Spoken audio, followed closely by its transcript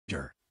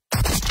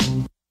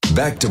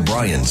Back to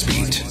Brian's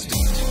Beat.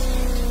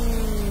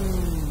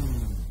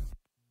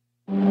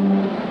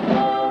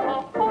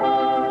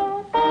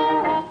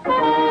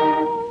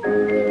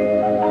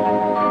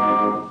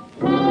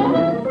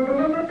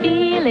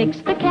 Felix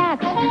the cat,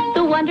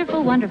 the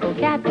wonderful, wonderful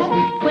cat.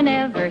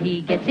 Whenever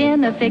he gets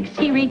in a fix,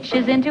 he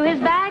reaches into his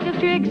bag of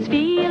tricks.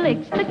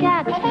 Felix the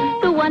cat,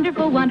 the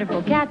wonderful,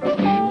 wonderful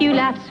cat. You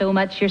laugh so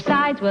much your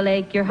sides will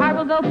ache, your heart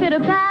will go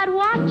pit-a-pat.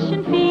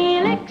 Watching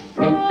Felix,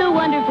 the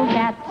wonderful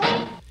cat.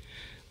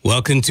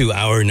 Welcome to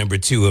hour number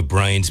 2 of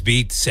Brian's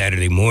Beat,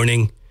 Saturday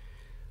morning.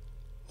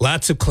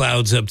 Lots of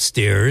clouds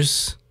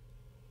upstairs.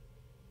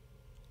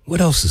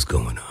 What else is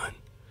going on?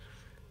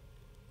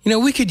 You know,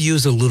 we could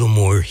use a little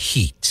more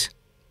heat.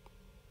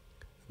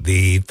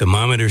 The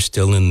thermometer's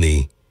still in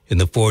the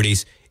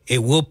 40s.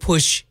 It will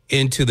push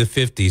into the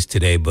 50s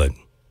today, but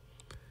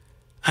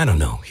I don't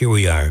know. Here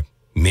we are,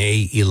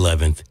 May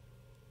 11th.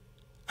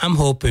 I'm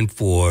hoping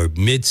for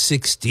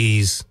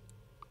mid-60s,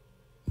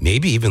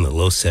 maybe even the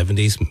low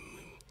 70s.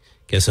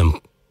 Guess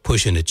I'm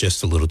pushing it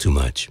just a little too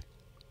much.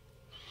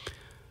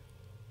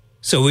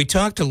 So we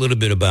talked a little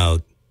bit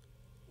about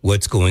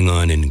what's going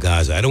on in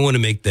Gaza. I don't want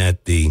to make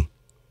that the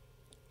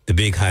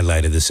big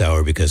highlight of this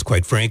hour because,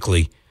 quite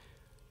frankly,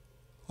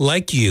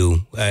 like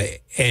you,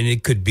 and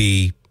it could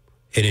be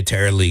an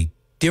entirely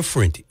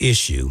different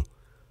issue,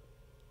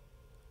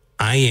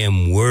 I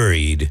am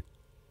worried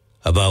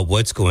about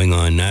what's going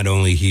on not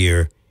only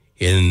here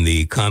in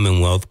the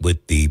Commonwealth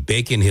with the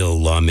Bacon Hill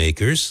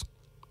lawmakers,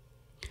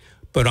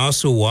 but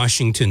also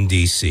Washington,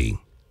 D.C.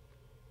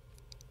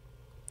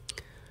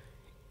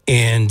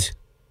 And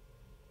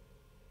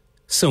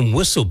some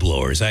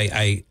whistleblowers.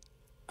 I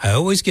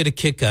always get a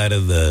kick out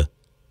of the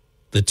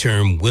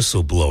term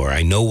whistleblower.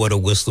 I know what a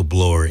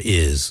whistleblower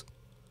is.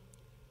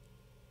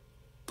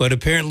 But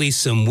apparently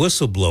some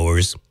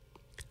whistleblowers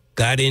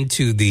got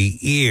into the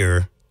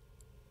ear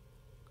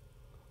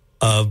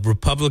of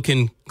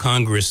Republican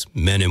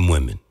congressmen and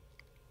women.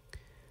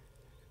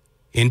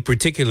 In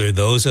particular,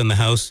 those on the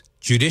House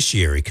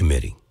Judiciary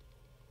Committee.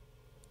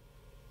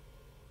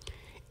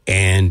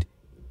 And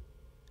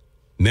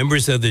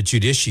members of the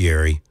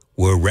judiciary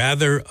were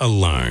rather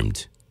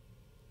alarmed.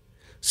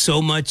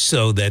 So much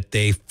so that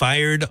they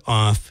fired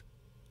off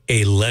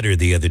a letter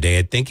the other day.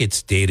 I think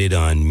it's dated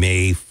on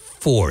May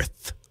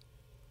 4th.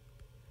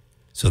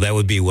 So that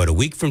would be, a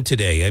week from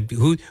today?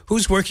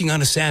 Who's working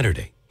on a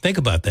Saturday? Think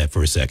about that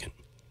for a second.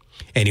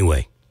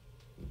 Anyway.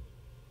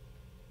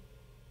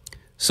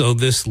 So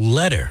this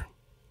letter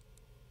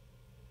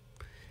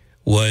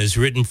was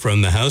written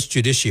from the House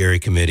Judiciary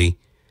Committee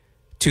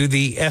to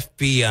the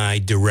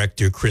FBI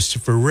Director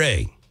Christopher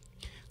Wray,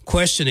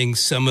 questioning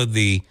some of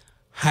the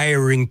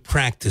hiring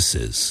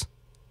practices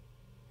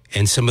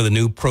and some of the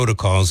new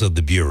protocols of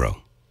the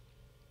Bureau.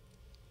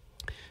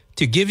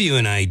 To give you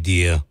an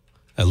idea,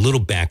 a little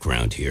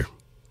background here.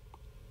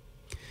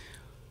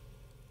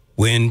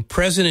 When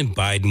President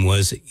Biden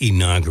was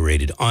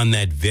inaugurated on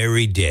that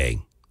very day,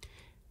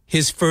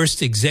 his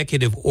first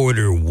executive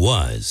order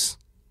was,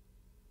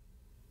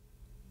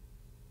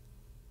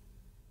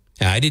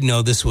 I didn't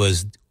know this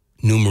was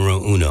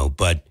numero uno,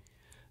 but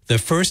the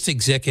first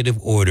executive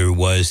order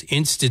was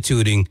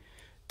instituting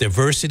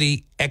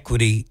diversity,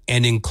 equity,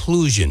 and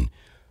inclusion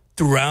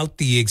throughout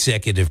the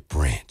executive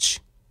branch.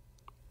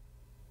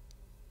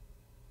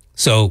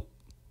 So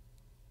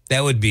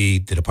that would be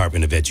the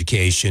Department of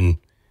Education,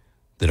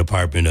 the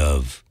Department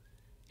of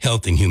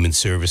Health and Human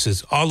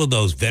Services, all of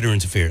those,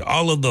 Veterans Affairs,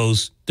 all of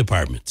those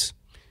departments,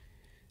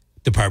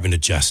 Department of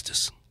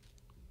Justice.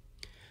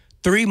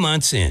 3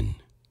 months in,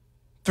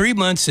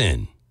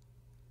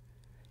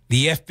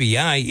 the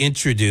FBI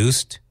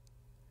introduced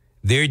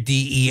their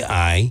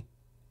DEI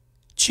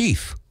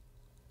chief.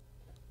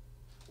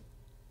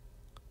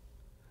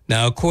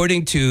 Now,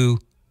 according to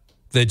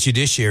the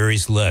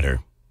judiciary's letter,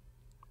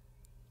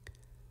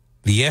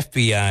 the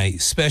FBI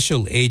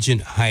special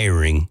agent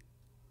hiring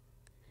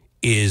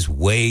is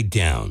way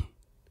down,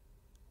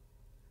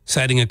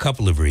 citing a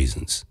couple of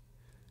reasons.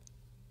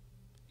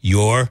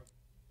 Your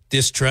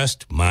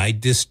distrust, my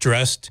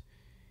distrust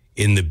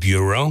in the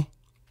Bureau,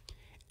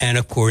 and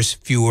of course,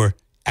 fewer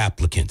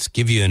applicants.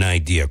 Give you an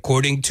idea.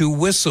 According to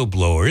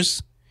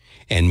whistleblowers,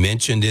 and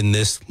mentioned in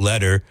this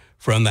letter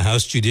from the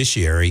House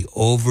Judiciary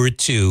over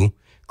to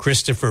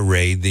Christopher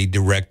Wray, the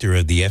director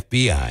of the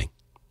FBI,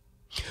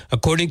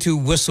 according to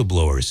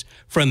whistleblowers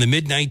from the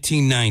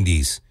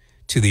mid-1990s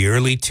to the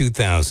early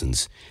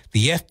 2000s,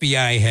 the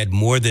FBI had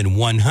more than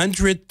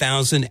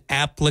 100,000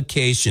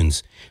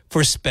 applications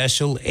for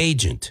special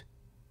agent.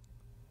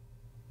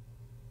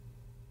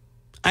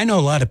 I know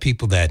a lot of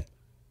people that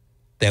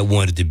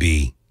wanted to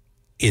be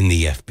in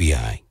the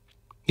FBI.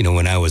 You know,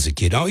 when I was a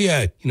kid,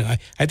 I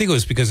think it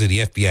was because of the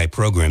FBI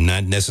program,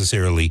 not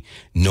necessarily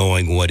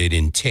knowing what it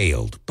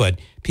entailed, but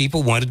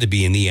people wanted to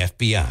be in the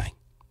FBI.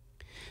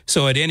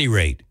 So at any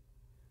rate,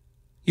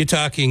 you're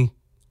talking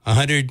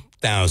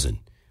 100,000,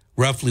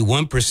 roughly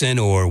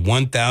 1% or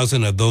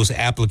 1,000 of those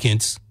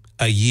applicants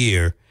a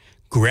year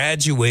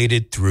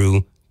graduated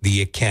through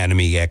the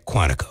academy at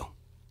Quantico.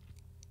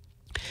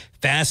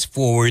 Fast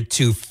forward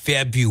to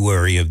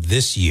February of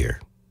this year.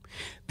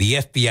 The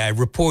FBI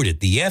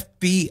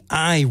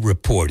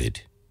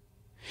reported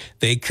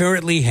they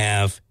currently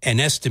have an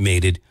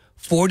estimated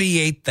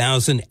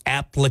 48,000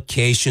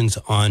 applications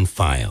on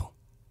file.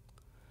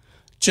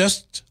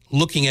 Just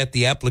looking at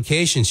the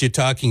applications, you're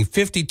talking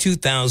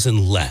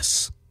 52,000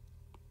 less.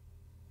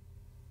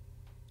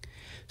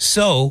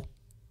 So,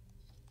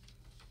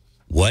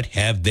 what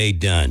have they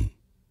done?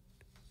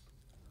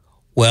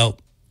 Well,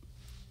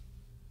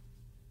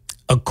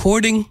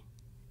 according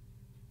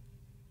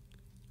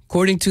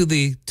to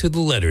the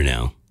letter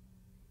now,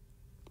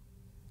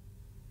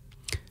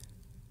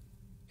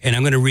 and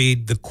I'm going to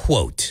read the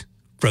quote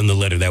from the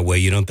letter, that way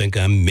you don't think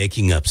I'm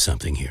making up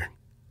something here.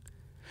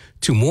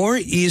 To more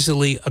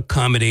easily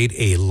accommodate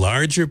a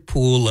larger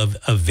pool of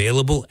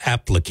available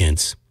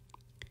applicants,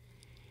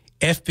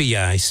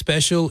 FBI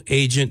special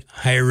agent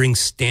hiring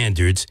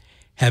standards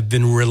have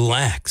been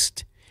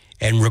relaxed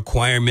and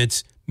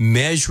requirements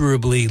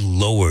measurably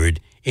lowered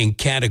in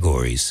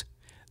categories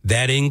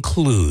that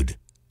include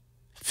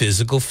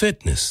physical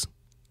fitness,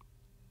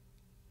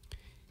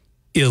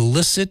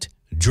 illicit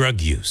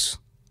drug use,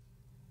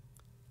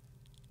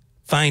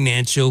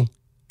 financial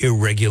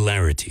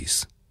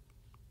irregularities,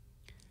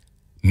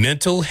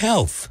 mental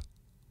health,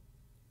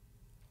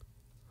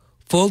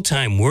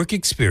 full-time work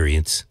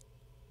experience,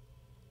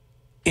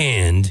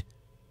 and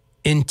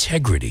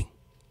integrity.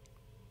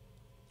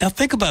 Now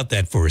think about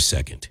that for a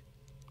second.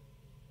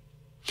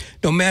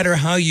 No matter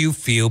how you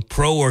feel,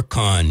 pro or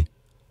con,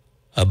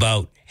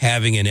 about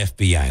having an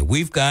FBI,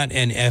 we've got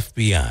an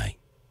FBI.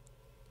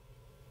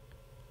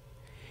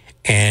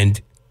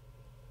 And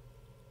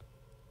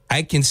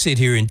I can sit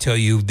here and tell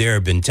you there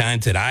have been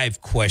times that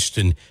I've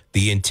questioned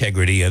the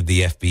integrity of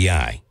the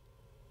FBI.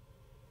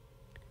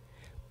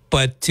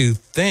 But to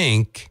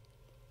think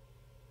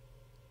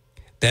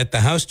that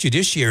the House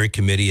Judiciary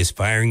Committee is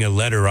firing a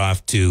letter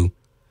off to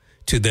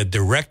the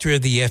director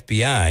of the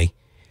FBI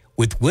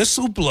with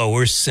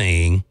whistleblowers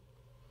saying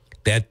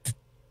that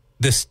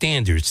the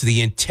standards,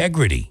 the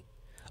integrity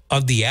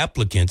of the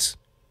applicants,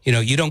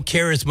 you don't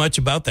care as much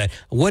about that.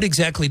 What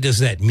exactly does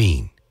that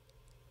mean?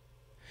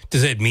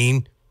 Does that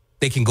mean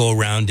they can go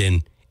around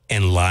and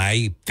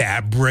lie,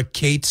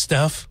 fabricate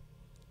stuff?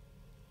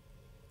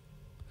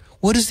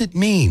 What does it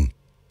mean?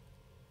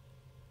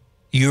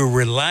 You're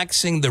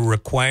relaxing the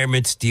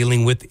requirements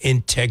dealing with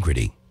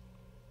integrity.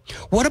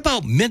 What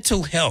about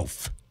mental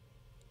health?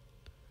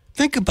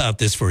 Think about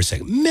this for a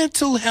second.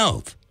 Mental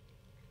health.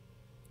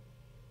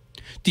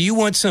 Do you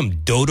want some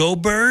dodo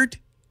bird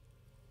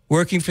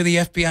working for the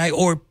FBI?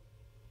 Or,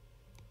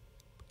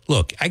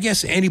 look, I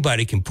guess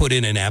anybody can put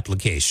in an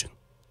application.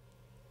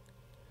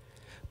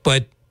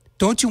 But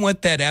don't you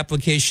want that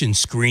application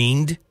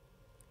screened?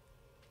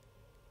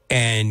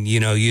 And,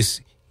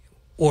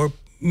 or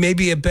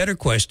maybe a better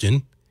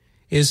question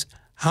is,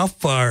 how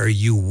far are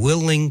you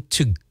willing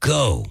to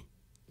go?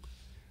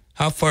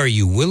 How far are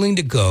you willing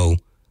to go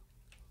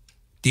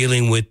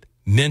dealing with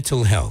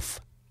mental health,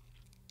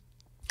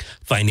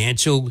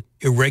 financial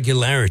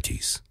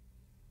irregularities?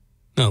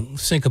 Now,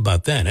 think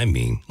about that. I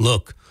mean,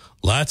 look,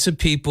 lots of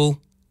people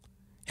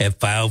have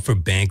filed for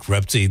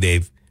bankruptcy.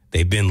 They've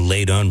been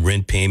late on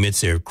rent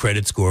payments. Their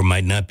credit score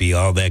might not be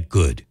all that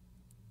good.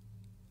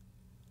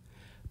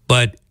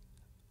 But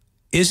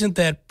isn't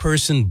that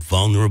person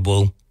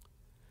vulnerable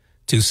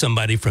to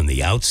somebody from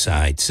the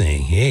outside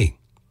saying, hey,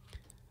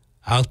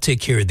 I'll take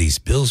care of these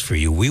bills for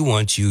you. We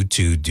want you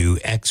to do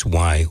X,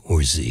 Y,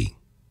 or Z.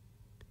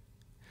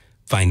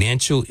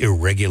 Financial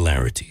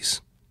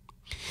irregularities.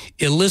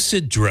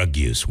 Illicit drug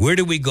use. Where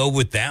do we go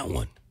with that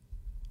one?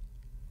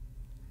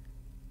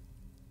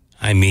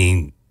 I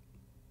mean,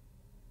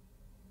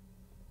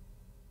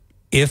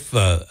 if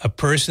a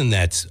person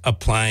that's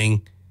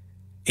applying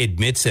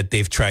admits that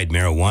they've tried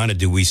marijuana,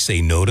 do we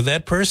say no to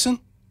that person?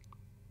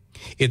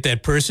 If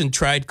that person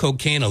tried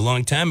cocaine a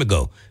long time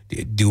ago,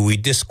 do we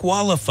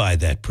disqualify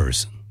that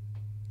person?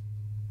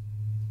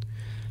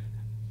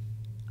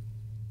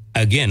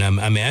 Again,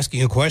 I'm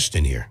asking a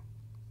question here.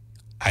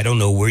 I don't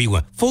know where you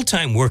want.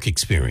 Full-time work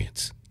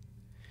experience.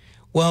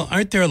 Well,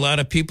 aren't there a lot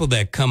of people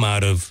that come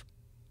out of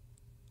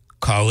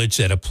college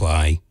that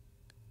apply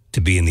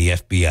to be in the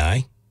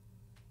FBI?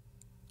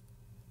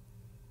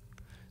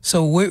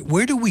 So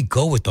where do we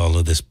go with all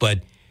of this? But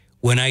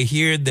when I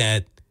hear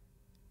that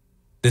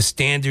the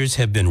standards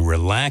have been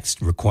relaxed,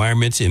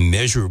 requirements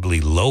immeasurably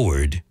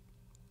lowered,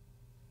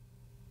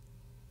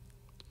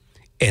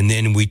 and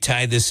then we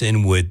tie this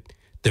in with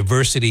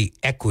diversity,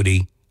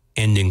 equity,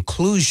 and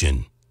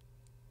inclusion,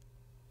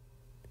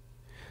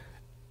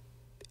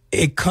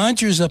 it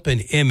conjures up an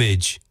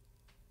image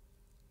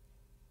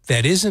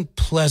that isn't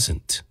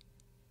pleasant.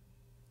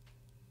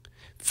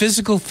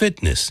 Physical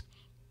fitness.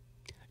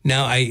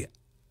 Now,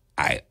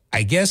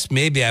 I guess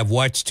maybe I've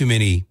watched too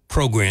many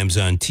programs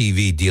on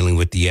TV dealing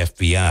with the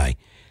FBI,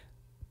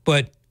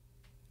 but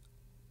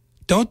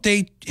don't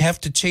they have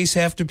to chase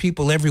after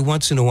people every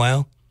once in a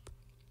while?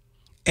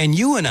 And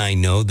you and I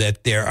know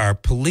that there are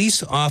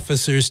police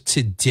officers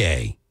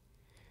today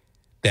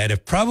that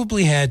have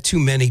probably had too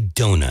many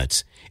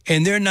donuts,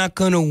 and they're not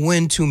going to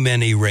win too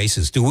many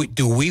races. Do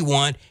we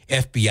want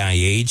FBI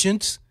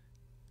agents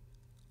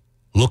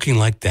looking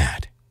like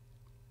that?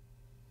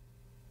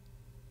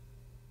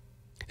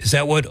 Is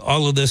that what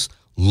all of this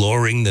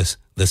lowering the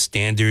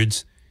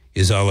standards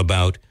is all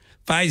about?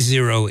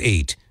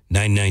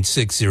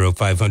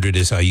 508-996-0500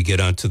 is how you get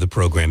onto the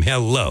program.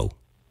 Hello.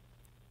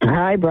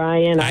 Hi,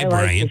 Brian. Hi, I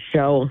Brian. like the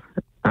show.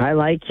 I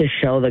like your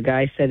show. The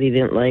guy said he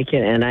didn't like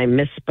it, and I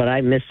miss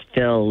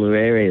Phil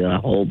really a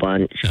whole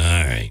bunch. All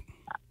right.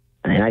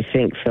 And I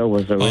think Phil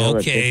was a real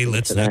Okay, addition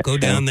let's to not that go show.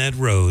 down that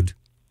road.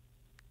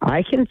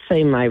 I can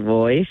say my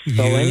voice.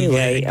 So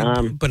anyway,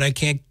 but I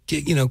can't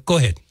get, go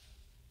ahead.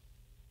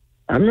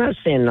 I'm not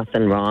saying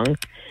nothing wrong.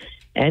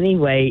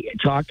 Anyway,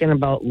 talking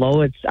about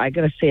lowered, I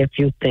got to say a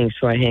few things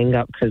before I hang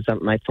up because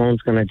my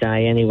phone's going to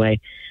die anyway.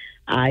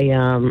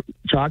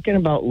 Talking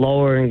about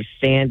lowering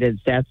standards,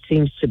 that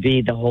seems to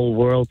be the whole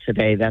world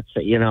today. That's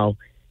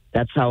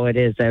how it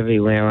is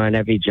everywhere on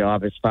every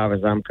job as far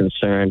as I'm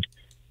concerned.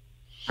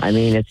 I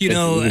mean, it's I'm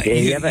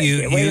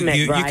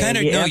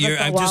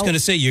just going to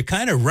say you're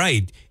kind of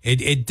right.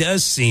 It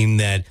does seem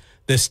that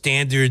the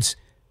standards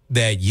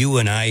that you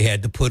and I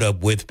had to put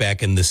up with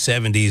back in the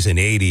 70s and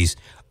 80s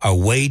are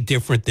way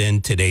different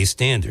than today's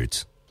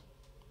standards.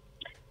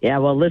 Yeah,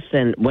 well,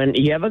 listen, when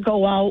you ever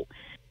go out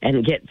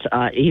and get,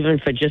 even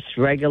for just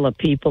regular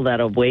people that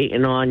are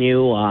waiting on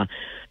you,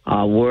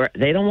 work,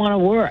 they don't want to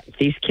work.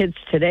 These kids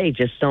today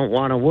just don't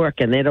want to work,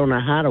 and they don't know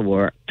how to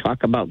work.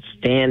 Talk about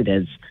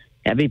standards.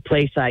 Every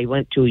place I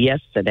went to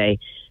yesterday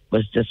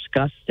was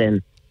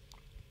disgusting.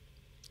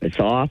 It's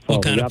awful.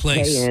 What kind of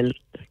place?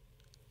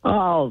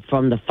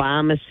 From the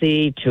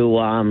pharmacy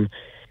to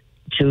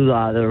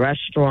the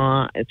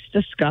restaurant. It's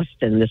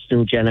disgusting, this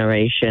new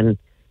generation.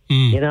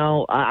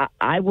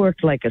 I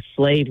worked like a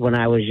slave when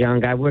I was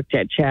young. I worked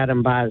at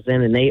Chatham Bars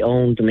Inn, and they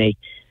owned me.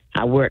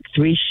 I worked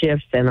 3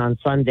 shifts and on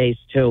Sundays,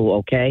 too,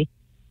 okay?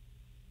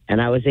 And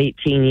I was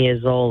 18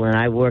 years old, and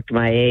I worked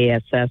my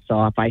ASS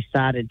off. I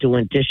started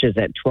doing dishes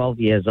at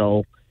 12 years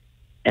old,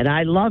 and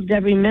I loved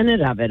every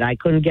minute of it. I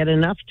couldn't get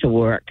enough to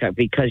work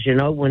because,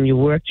 when you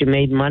worked, you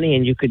made money,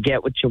 and you could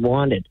get what you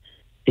wanted.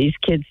 These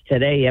kids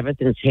today,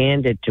 everything's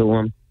handed to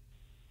them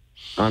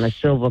on a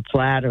silver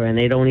platter, and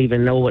they don't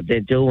even know what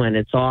they're doing.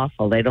 It's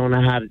awful. They don't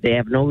know they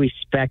have no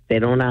respect. They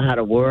don't know how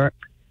to work.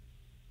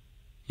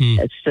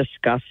 It's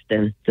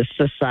disgusting. The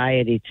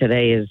society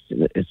today is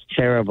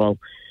terrible.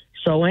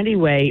 So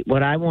anyway,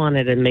 what I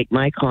wanted to make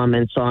my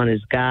comments on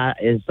is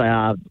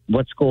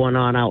what's going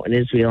on out in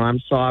Israel. I'm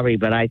sorry,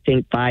 but I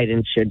think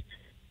Biden should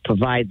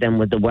provide them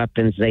with the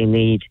weapons they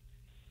need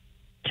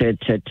to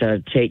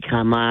take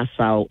Hamas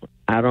out.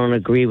 I don't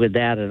agree with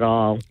that at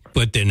all.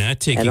 But they're not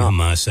taking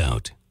Hamas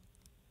out.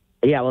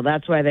 Yeah, well,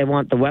 that's why they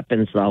want the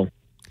weapons, though.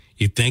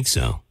 You think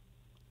so?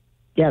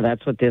 Yeah,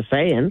 that's what they're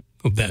saying.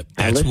 Well,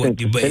 that's what.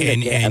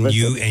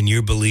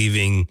 You're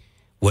believing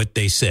what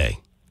they say.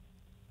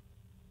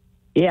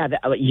 Yeah,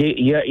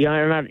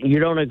 you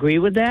don't agree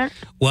with that?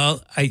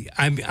 Well,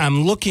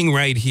 I'm looking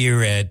right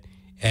here at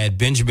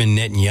Benjamin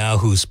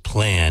Netanyahu's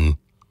plan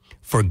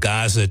for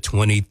Gaza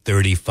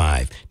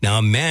 2035. Now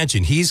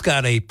imagine he's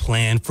got a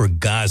plan for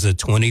Gaza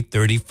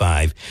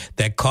 2035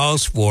 that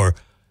calls for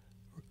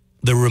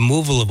the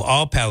removal of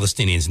all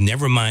Palestinians,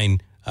 never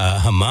mind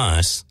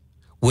Hamas,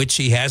 which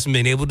he hasn't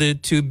been able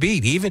to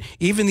beat.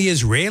 Even the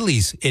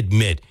Israelis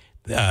admit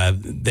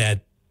that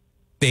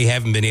they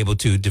haven't been able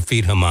to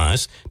defeat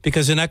Hamas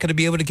because they're not going to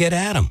be able to get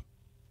at them.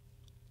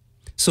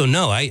 So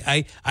no,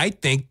 I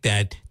think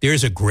that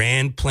there's a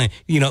grand plan.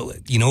 You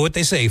know what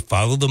they say,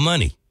 follow the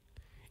money.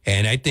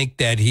 And I think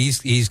that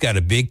he's got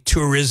a big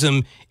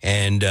tourism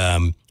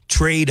and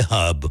trade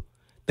hub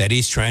that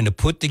he's trying to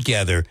put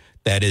together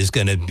that is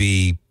going to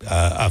be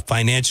a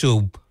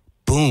financial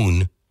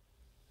boon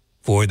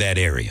for that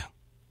area.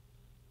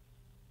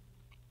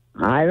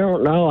 I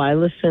don't know. I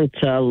listened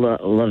to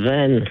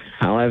Levin,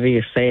 however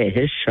you say it,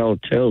 his show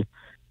too,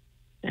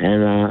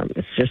 and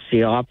it's just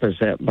the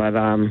opposite. But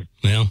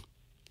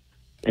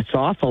it's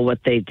awful what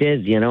they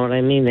did. You know what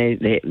I mean?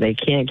 They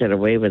can't get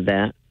away with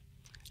that.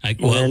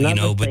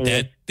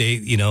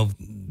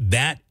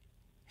 That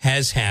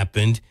has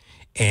happened,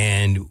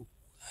 and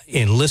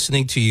in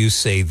listening to you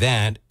say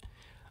that,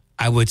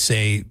 I would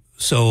say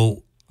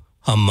so.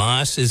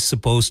 Hamas is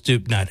supposed to,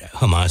 not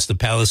Hamas, the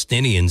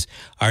Palestinians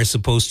are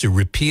supposed to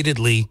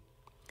repeatedly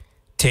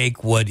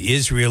take what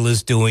Israel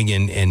is doing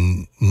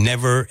and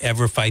never,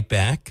 ever fight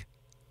back?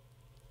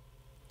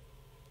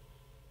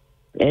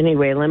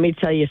 Anyway, let me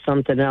tell you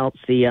something else.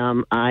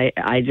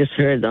 I just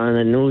heard on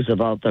the news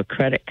about the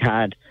credit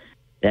card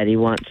that he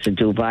wants to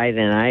do,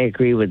 Biden. I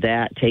agree with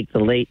that. Take the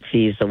late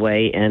fees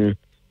away and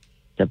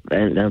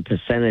the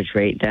percentage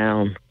rate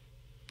down.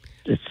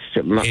 It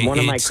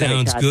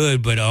sounds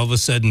good, but all of a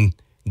sudden,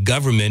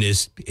 government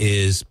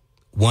is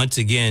once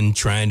again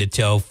trying to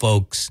tell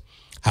folks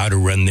how to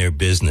run their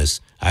business.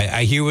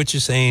 I hear what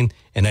you're saying,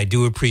 and I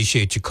do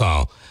appreciate your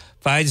call.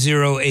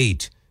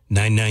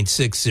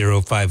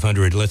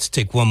 508-996-0500. Let's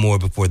take one more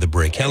before the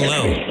break.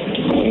 Hello.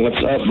 What's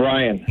up,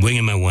 Brian?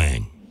 Winging my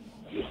wang.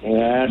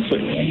 That's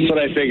what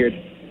I figured.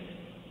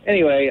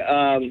 Anyway,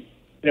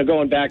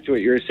 going back to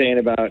what you were saying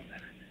about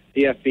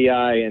the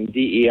FBI and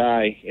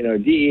DEI,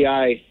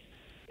 DEI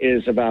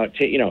is about,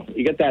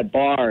 you get that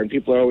bar, and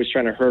people are always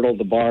trying to hurdle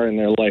the bar in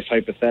their life,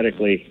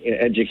 hypothetically,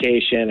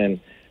 education and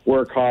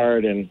work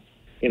hard and,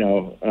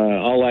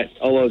 all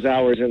those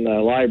hours in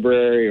the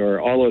library or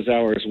all those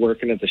hours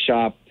working at the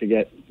shop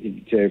to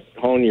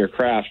hone your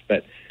craft.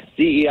 But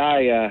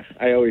DEI,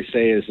 I always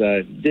say, is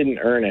didn't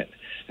earn it.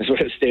 That's what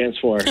it stands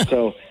for.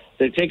 So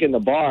they're taking the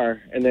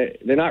bar, and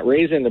they're not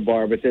raising the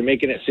bar, but they're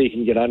making it so you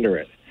can get under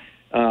it.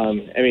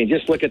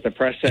 Just look at the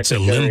press secretary. It's a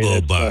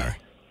limbo bar.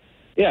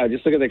 Yeah,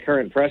 just look at the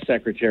current press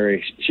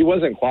secretary. She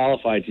wasn't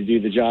qualified to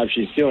do the job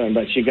she's doing,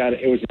 but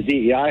it was a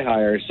DEI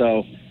hire,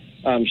 so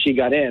she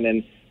got in.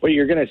 And what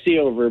you're going to see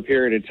over a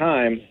period of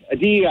time, a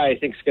DEI, I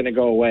think, is going to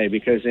go away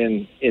because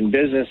in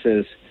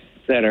businesses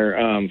that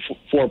are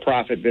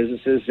for-profit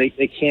businesses,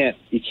 you can't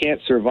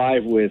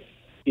survive with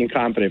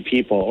incompetent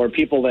people or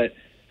people that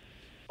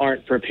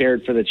aren't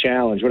prepared for the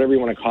challenge, whatever you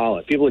want to call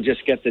it. People that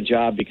just get the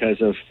job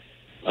because of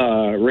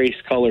race,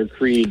 color,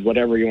 creed,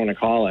 whatever you want to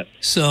call it.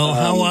 So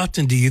how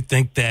often do you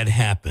think that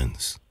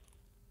happens?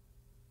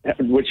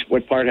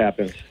 What part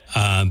happens?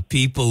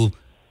 People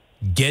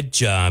get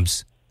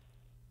jobs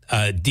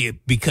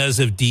because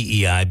of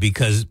DEI,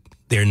 because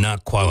they're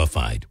not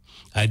qualified.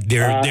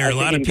 There are a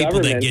lot of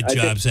people that get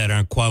jobs that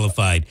aren't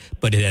qualified,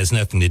 but it has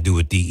nothing to do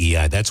with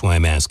DEI. That's why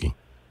I'm asking.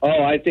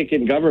 Oh, I think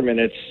in government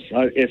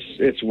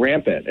it's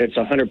rampant. It's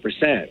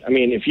 100%. I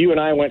mean, if you and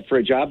I went for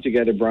a job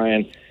together,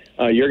 Brian,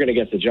 you're going to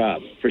get the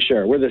job for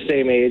sure. We're the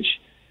same age,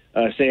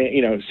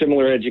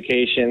 similar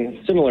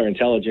education, similar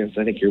intelligence.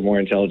 I think you're more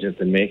intelligent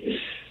than me,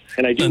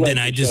 and I do. Then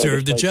I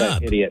deserve the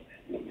job. Idiot.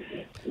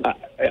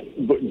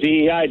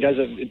 DEI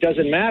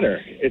doesn't matter.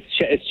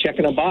 It's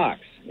checking a box.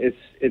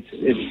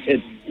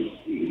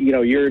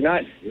 You're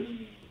not.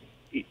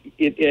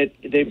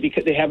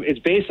 It's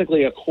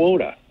basically a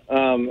quota.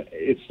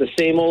 It's the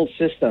same old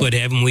system. But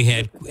haven't we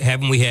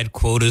had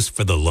quotas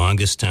for the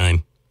longest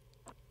time?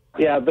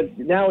 Yeah, but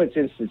now it's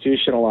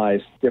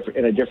institutionalized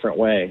in a different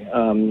way.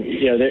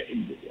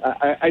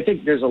 I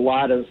think there's a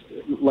lot of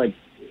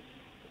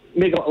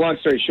make a long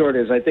story short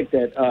is I think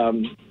that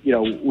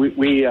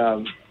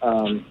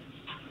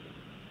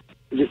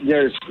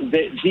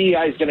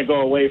DEI is going to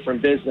go away from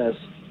business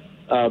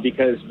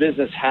because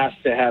business has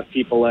to have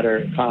people that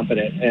are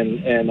competent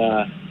and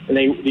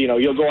they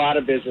you'll go out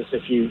of business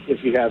if you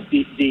have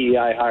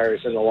DEI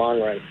hires in the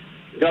long run.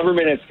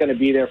 Government, it's going to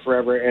be there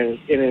forever, and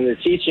in the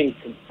teaching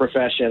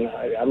profession,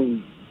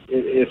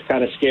 it's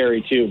kind of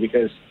scary too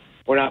because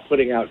we're not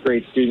putting out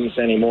great students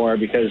anymore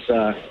because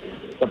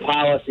the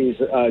policies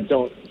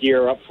don't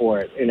gear up for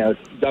it.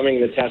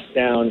 Dumbing the test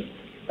down.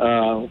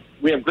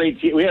 We have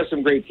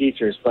some great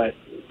teachers, but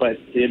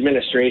the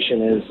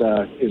administration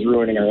is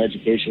ruining our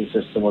education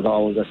system with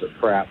all of this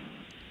crap.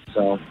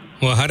 So.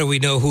 Well, how do we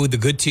know who the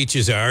good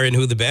teachers are and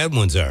who the bad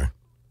ones are?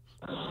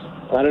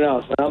 I don't know.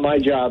 It's not my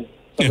job.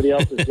 Somebody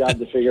else's job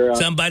to figure out.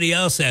 Somebody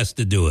else has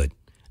to do it.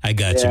 I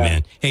got you,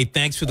 man. Hey,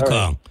 thanks for the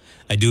call. Right.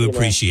 I do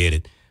appreciate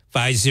it.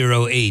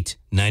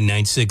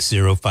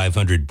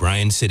 508-996-0500.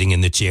 Brian sitting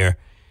in the chair.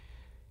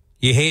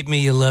 You hate me,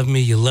 you love me,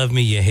 you love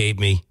me, you hate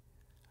me.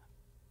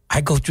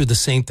 I go through the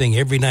same thing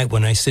every night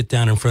when I sit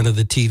down in front of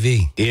the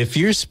TV. If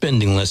you're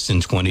spending less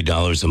than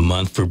 $20 a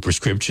month for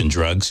prescription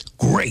drugs,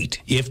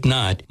 great. If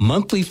not,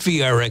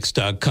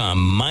 monthlyfeerx.com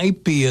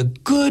might be a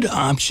good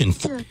option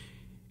for.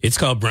 It's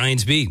called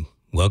Brian's Beat.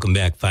 Welcome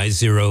back,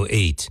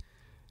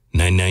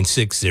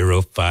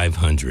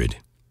 508-996-0500.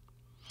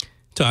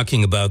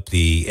 Talking about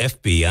the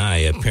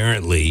FBI,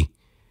 apparently,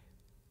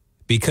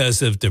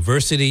 because of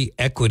diversity,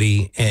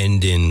 equity,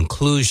 and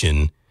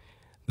inclusion,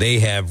 they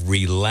have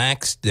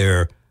relaxed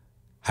their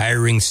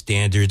hiring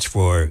standards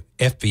for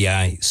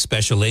FBI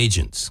special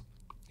agents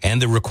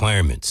and the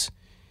requirements.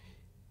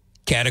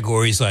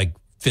 Categories like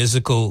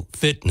physical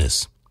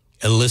fitness,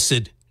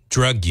 illicit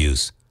drug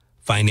use,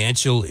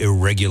 financial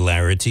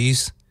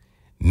irregularities,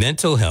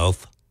 mental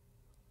health,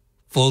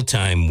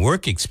 full-time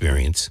work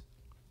experience,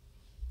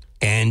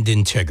 and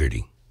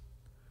integrity.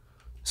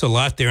 It's a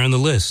lot there on the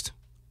list.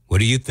 What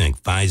do you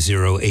think?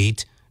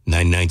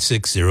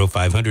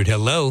 508-996-0500.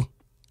 Hello.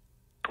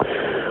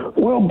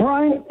 Well,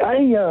 Brian,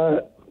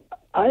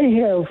 I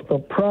have a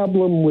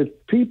problem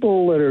with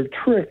people that are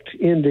tricked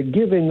into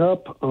giving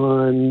up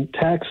on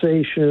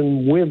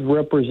taxation with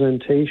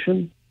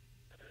representation.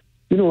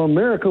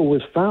 America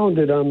was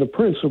founded on the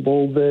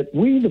principle that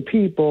we, the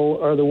people,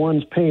 are the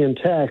ones paying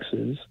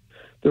taxes.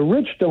 The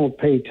rich don't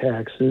pay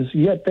taxes,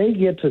 yet they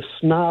get to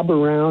snob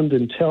around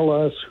and tell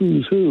us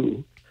who's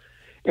who.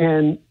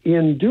 And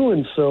in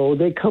doing so,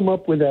 they come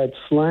up with that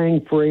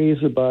slang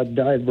phrase about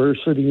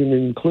diversity and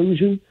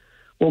inclusion.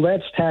 Well,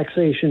 that's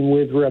taxation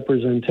with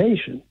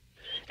representation.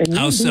 And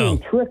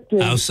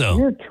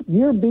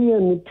you're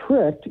being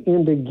tricked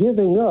into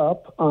giving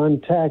up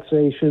on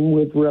taxation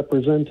with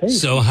representation.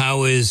 So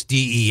how is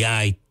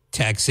DEI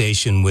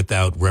taxation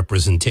without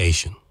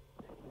representation?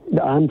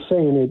 I'm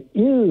saying it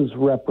is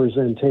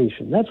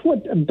representation. That's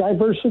what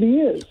diversity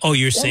is. Oh,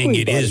 you're saying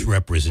it is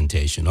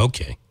representation.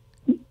 Okay.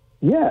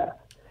 Yeah.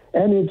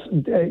 And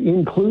it's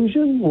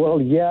inclusion. Well,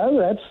 yeah,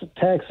 that's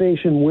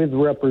taxation with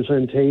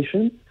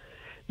representation.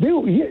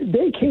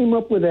 They came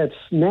up with that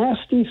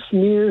nasty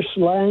smear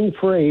slang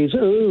phrase,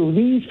 oh,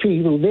 these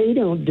people, they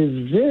don't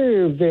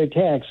deserve their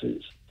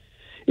taxes.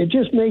 It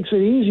just makes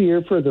it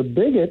easier for the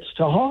bigots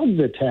to hog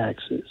the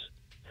taxes.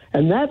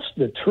 And that's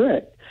the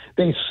trick.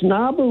 They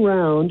snob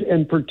around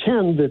and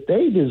pretend that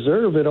they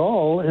deserve it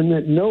all and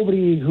that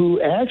nobody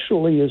who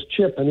actually is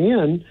chipping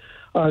in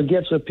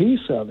gets a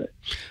piece of it.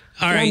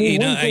 All right,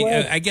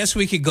 I guess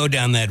we could go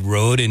down that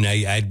road, and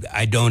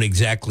I don't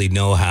exactly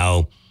know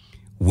how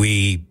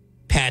we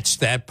patch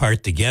that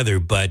part together,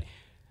 but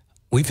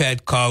we've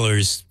had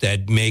callers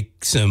that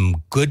make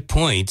some good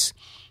points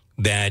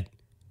that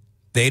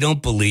they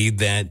don't believe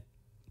that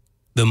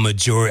the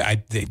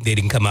majority, they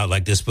didn't come out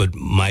like this, but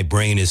my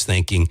brain is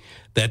thinking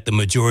that the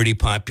majority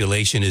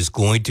population is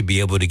going to be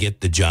able to get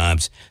the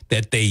jobs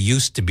that they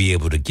used to be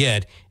able to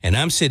get. And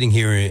I'm sitting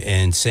here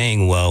and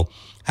saying, well,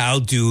 how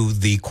do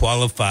the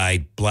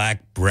qualified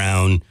black,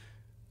 brown,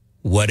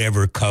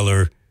 whatever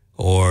color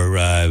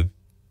or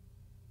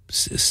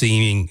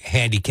seeming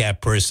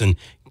handicapped person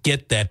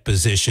get that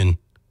position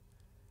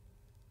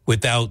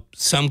without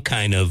some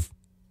kind of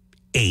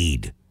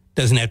aid?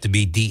 Doesn't have to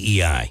be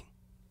DEI.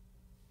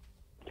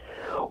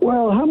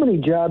 Well, how many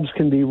jobs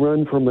can be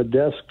run from a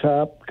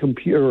desktop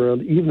computer or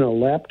even a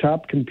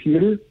laptop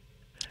computer?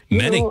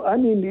 Many. I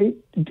mean,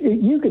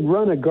 you could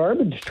run a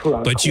garbage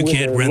truck. But you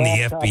can't run the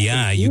FBI.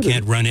 Computer. You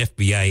can't run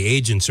FBI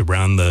agents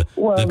around the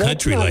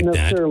country like that. That's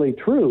not necessarily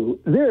true.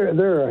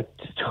 There are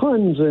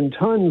tons and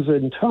tons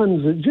and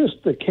tons of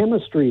just the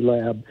chemistry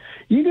lab.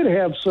 You could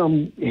have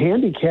some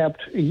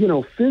handicapped,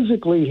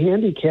 physically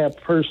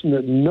handicapped person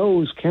that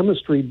knows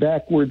chemistry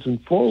backwards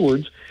and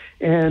forwards,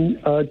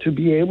 and to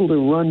be able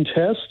to run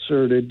tests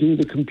or to do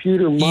the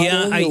computer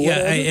modeling.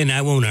 And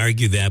I won't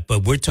argue that,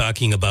 but we're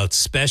talking about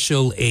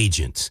special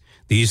agents.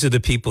 These are the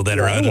people that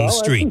are out on the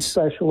streets.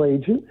 That's a special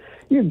agent.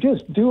 You're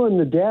just doing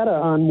the data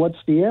on what's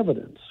the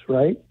evidence,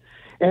 right?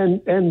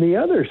 And the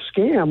other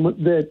scam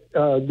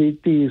that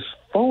these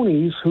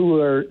phonies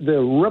who are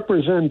the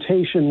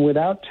representation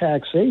without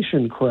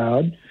taxation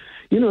crowd,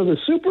 the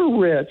super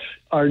rich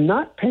are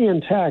not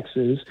paying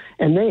taxes,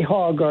 and they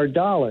hog our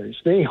dollars.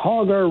 They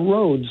hog our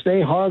roads.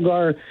 They're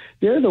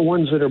the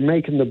ones that are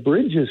making the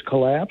bridges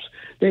collapse.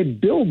 They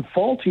build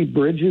faulty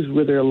bridges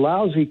with their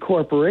lousy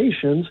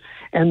corporations,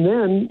 and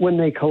then when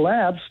they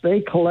collapse,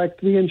 they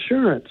collect the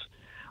insurance.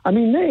 I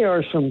mean, they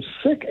are some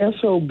sick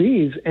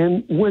SOBs,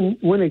 and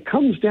when it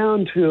comes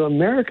down to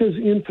America's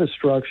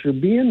infrastructure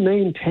being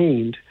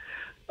maintained,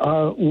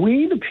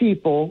 we the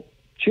people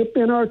chip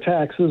in our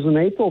taxes on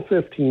April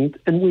 15th,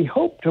 and we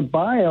hope to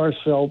buy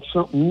ourselves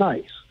something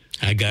nice.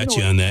 I got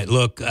you on that.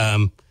 Look,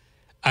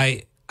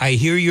 I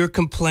hear your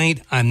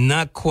complaint. I'm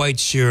not quite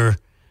sure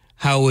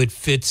how it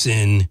fits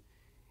in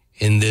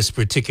this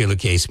particular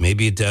case.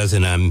 Maybe it does,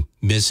 and I'm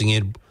missing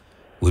it.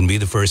 Wouldn't be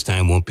the first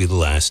time, won't be the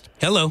last.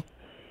 Hello.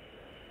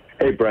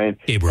 Hey, Brian.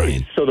 Hey,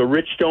 Brian. So the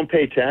rich don't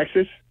pay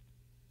taxes?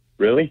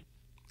 Really?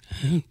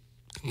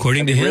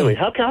 According to him. Really?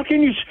 How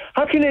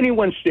can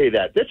anyone say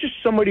that? That's just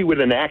somebody with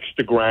an axe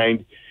to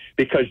grind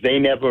because they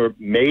never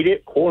made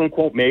it, quote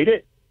unquote, made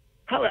it.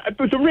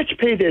 But the rich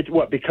pay their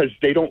what? Because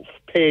they don't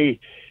pay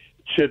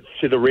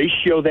to the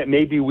ratio that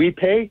maybe we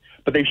pay,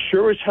 but they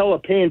sure as hell are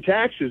paying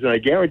taxes, and I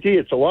guarantee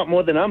it's a lot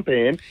more than I'm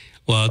paying.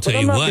 Well, I'll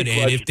tell you what,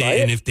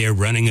 and if they're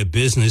running a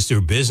business, their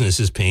business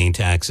is paying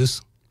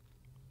taxes.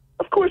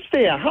 Of course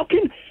they are.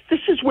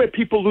 This is where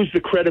people lose the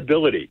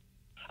credibility.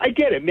 I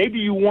get it. Maybe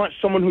you want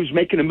someone who's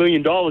making $1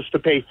 million to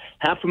pay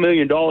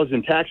 $500,000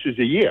 in taxes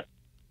a year.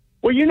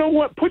 Well, you know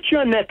what? Put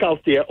your neck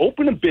out there,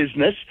 open a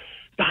business,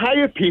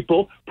 hire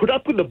people, put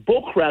up with the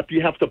bull crap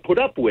you have to put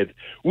up with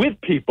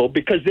people,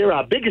 because they're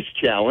our biggest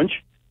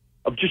challenge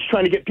of just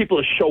trying to get people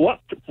to show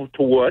up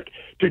to work,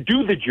 to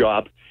do the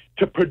job,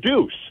 to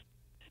produce.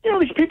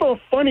 These people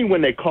are funny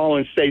when they call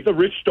and say the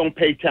rich don't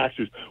pay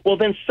taxes. Well,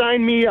 then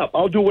sign me up.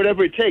 I'll do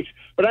whatever it takes.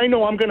 But I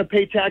know I'm going to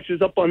pay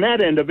taxes up on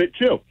that end of it,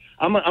 too.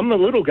 I'm a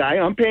little guy.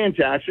 I'm paying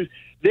taxes.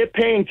 They're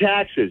paying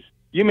taxes.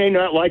 You may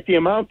not like the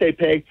amount they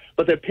pay,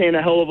 but they're paying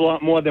a hell of a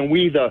lot more than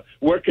we, the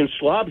working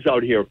slobs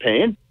out here, are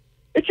paying.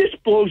 It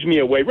just blows me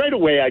away. Right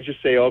away, I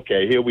just say,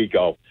 okay, here we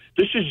go.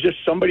 This is just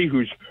somebody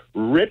who's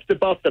ripped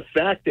about the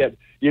fact that,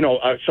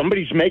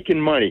 somebody's making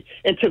money.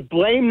 And to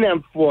blame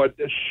them for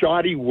the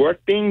shoddy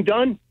work being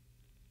done,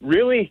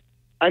 really?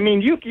 I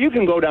mean, you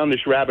can go down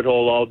this rabbit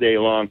hole all day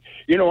long.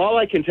 All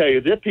I can tell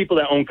you, there are people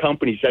that own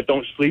companies that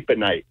don't sleep at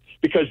night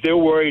because they're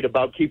worried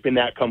about keeping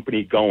that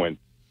company going.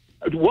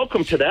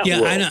 Welcome to that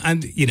world. Yeah, I'm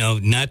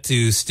not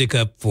to stick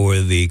up for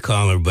the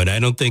caller, but I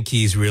don't think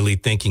he's really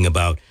thinking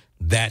about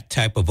that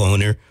type of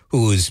owner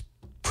who is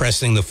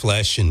pressing the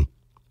flesh and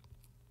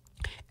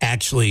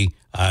actually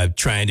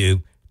trying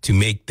to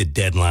make the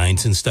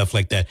deadlines and stuff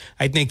like that.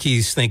 I think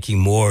he's thinking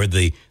more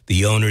the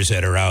owners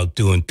that are out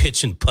doing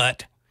pitch and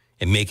putt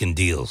and making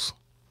deals.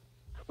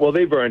 Well,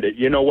 they've earned it.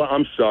 You know what?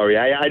 I'm sorry.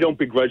 I don't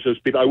begrudge those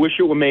people. I wish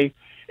it were me.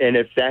 And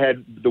if that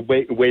had the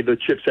way the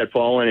chips had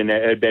fallen and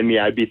it had been me,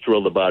 I'd be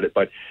thrilled about it.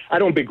 But I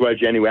don't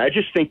begrudge anyway. I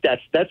just think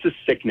that's a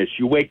sickness.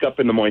 You wake up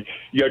in the morning,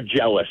 you're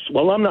jealous.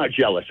 Well, I'm not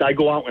jealous. I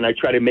go out and I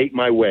try to make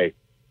my way.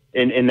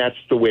 And that's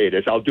the way it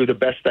is. I'll do the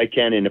best I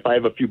can. And if I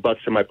have a few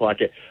bucks in my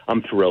pocket,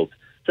 I'm thrilled.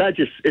 So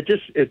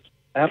it's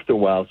after a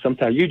while,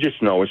 sometimes you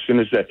just know as soon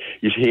as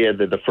you hear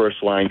the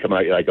first line come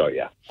out, you're like, oh,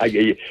 yeah.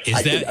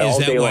 Is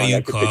that why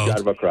you called? Out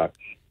of a crock.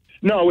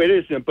 No, it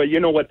isn't. But you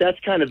know what? That's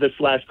kind of this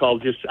last call.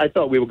 I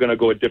thought we were going to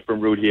go a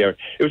different route here.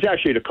 It was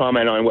actually to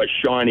comment on what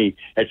Shawnee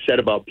had said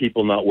about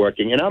people not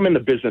working. And I'm in the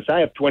business. I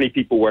have 20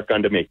 people work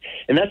under me.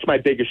 And that's my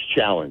biggest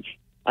challenge.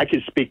 I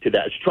can speak to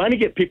that. It's trying to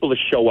get people to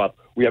show up.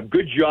 We have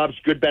good jobs,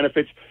 good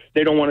benefits.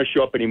 They don't want to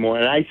show up anymore.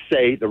 And I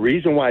say the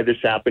reason why this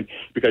happened,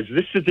 because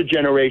this is the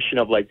generation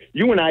of, like,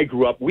 you and I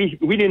grew up. We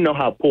didn't know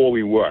how poor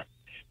we were.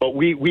 But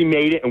we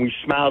made it, and we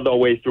smiled our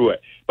way through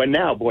it. But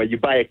now, boy, you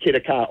buy a kid a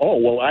car. Oh,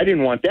 well, I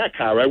didn't want that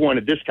car. I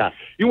wanted this car.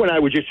 You and I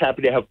were just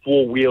happy to have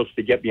four wheels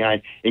to get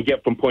behind and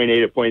get from point A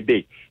to point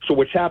B. So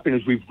what's happened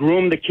is we've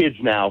groomed the kids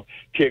now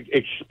to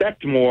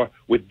expect more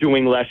with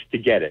doing less to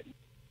get it.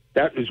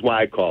 That is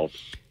why I called.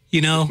 You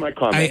know, my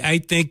comment. I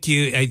think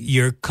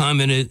your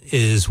comment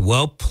is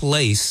well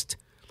placed.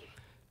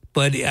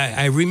 But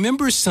I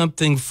remember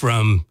something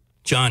from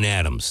John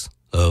Adams,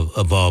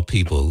 of all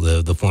people,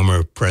 the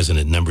former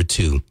president, number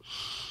 2.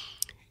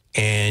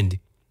 And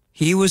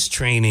he was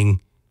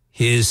training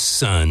his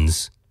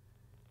sons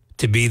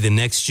to be the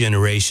next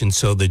generation,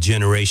 so the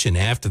generation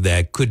after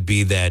that could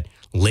be that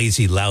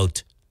lazy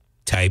lout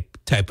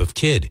type of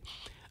kid.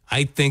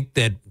 I think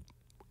that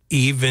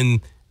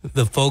even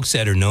the folks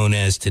that are known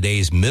as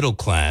today's middle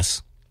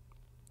class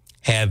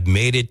have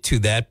made it to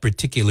that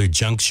particular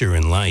juncture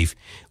in life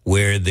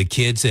where the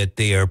kids that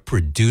they are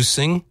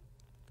producing,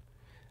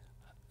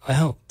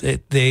 well,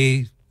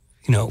 they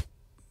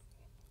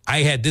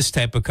I had this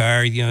type of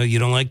car. You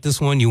don't like this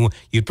one.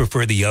 You'd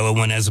prefer the yellow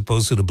one as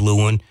opposed to the blue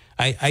one.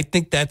 I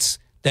think that's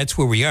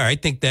where we are. I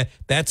think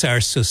that's our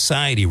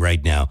society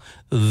right now.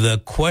 The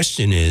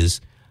question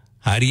is,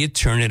 how do you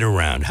turn it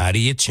around? How do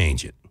you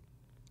change it?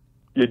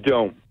 You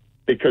don't,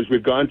 because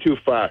we've gone too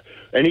far.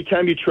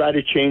 Anytime you try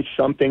to change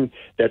something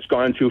that's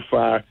gone too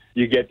far,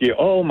 you get the,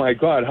 oh, my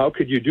God, how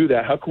could you do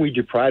that? How can we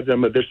deprive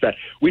them of this, that?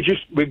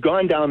 We've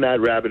gone down that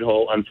rabbit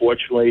hole,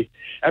 unfortunately.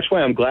 That's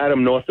why I'm glad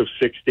I'm north of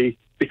 60,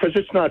 because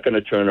it's not going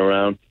to turn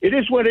around. It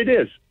is what it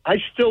is. I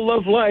still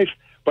love life,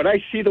 but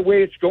I see the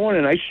way it's going,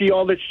 and I see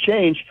all that's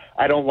changed.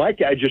 I don't like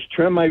it. I just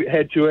turn my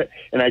head to it,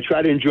 and I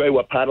try to enjoy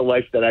what part of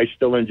life that I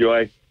still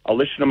enjoy. I'll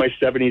listen to my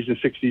 70s and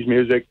 60s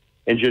music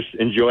and just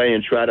enjoy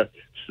and try to,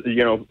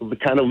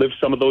 kind of live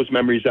some of those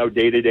memories out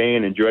day to day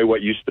and enjoy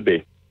what used to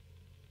be.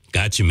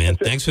 Gotcha, man.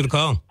 Thanks for the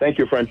call. Thank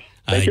you, friend.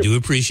 I do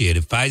appreciate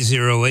it.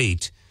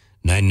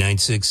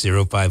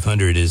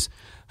 508-996-0500 is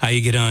how you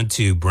get on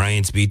to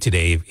Brian's Beat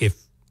today.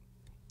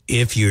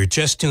 If you're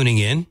just tuning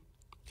in,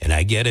 and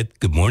I get it,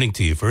 good morning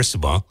to you, first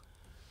of all.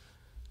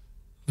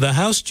 The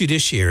House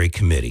Judiciary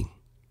Committee,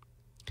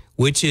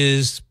 which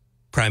is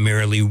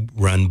primarily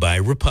run by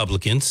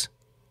Republicans,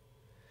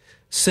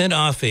 sent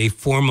off a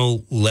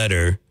formal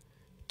letter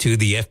to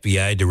the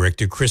FBI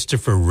Director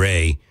Christopher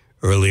Wray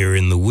earlier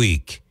in the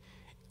week,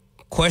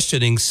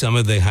 questioning some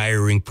of the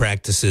hiring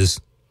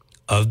practices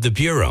of the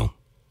Bureau.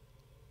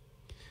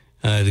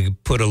 To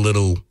put a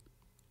little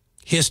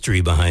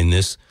history behind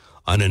this,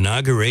 on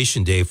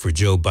Inauguration Day for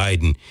Joe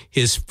Biden,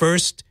 his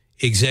first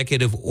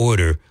executive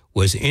order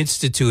was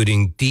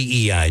instituting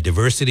DEI,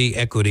 diversity,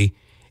 equity,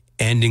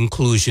 and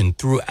inclusion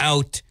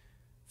throughout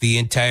the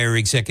entire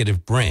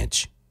executive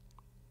branch.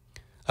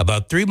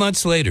 About 3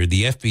 months later,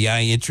 the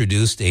FBI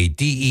introduced a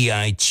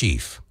DEI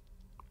chief.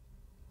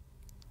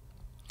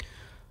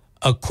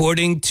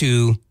 According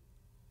to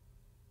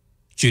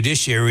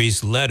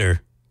Judiciary's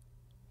letter,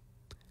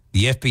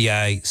 the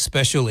FBI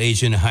special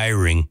agent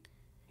hiring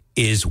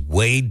is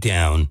way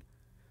down,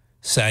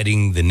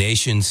 citing the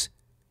nation's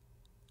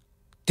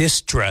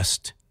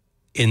distrust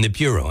in the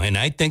Bureau. And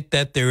I think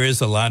that there is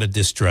a lot of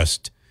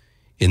distrust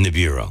in the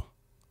Bureau.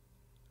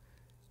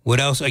 What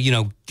else?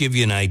 Give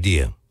you an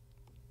idea.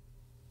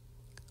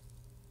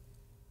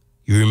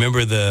 You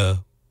remember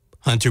the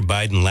Hunter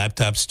Biden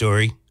laptop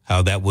story?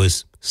 How that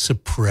was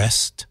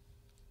suppressed?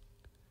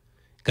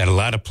 Got a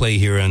lot of play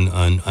here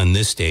on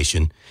this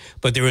station.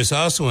 But there was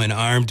also an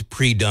armed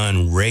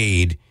pre-dawn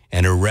raid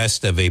and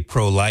arrest of a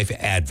pro-life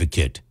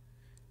advocate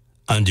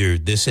under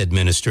this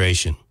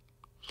administration.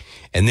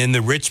 And then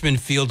the Richmond,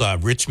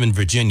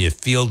 Virginia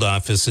field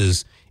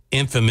office's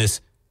infamous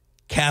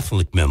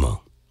Catholic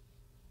memo.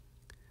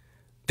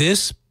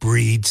 This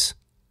breeds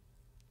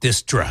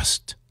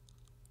distrust.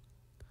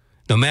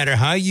 No matter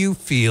how you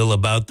feel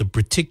about the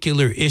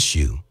particular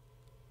issue,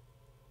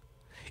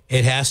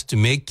 it has to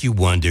make you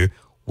wonder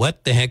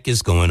what the heck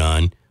is going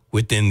on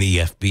within the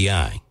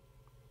FBI.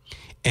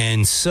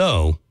 And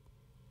so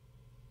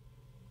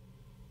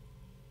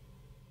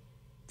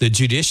the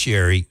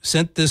judiciary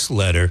sent this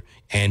letter,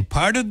 and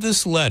part of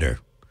this letter,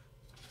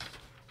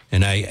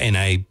 and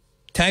I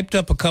typed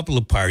up a couple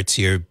of parts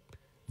here,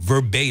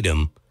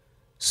 verbatim,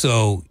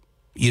 so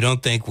you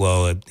don't think,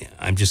 well,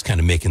 I'm just kind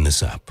of making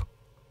this up.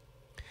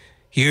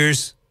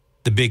 Here's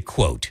the big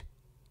quote.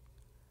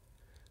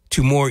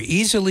 To more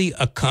easily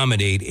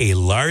accommodate a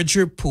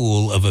larger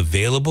pool of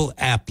available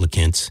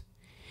applicants,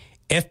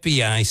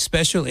 FBI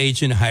special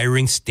agent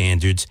hiring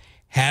standards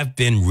have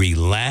been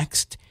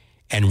relaxed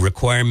and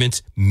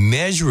requirements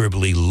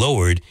measurably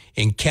lowered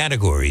in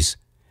categories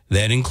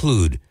that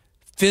include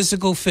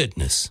physical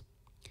fitness,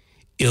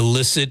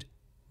 illicit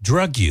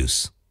drug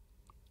use,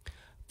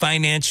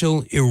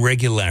 financial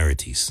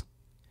irregularities,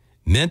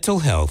 mental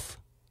health,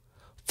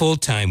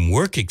 full-time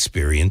work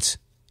experience,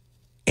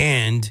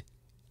 and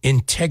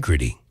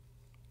integrity.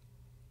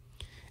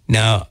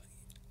 Now,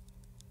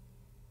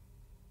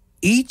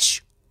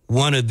 each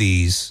one of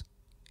these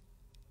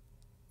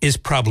is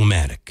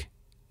problematic.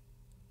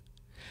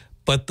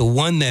 But the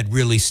one that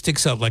really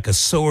sticks out like a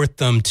sore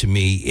thumb to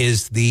me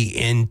is the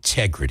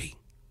integrity.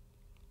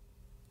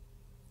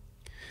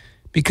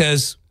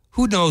 Because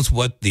who knows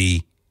what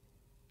the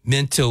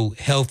mental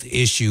health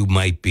issue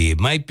might be? It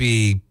might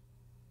be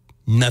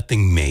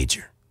nothing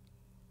major.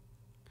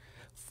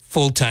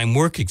 Full-time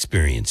work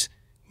experience.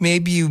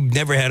 Maybe you've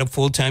never had a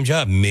full-time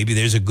job. Maybe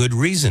there's a good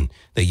reason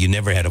that you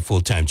never had a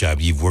full-time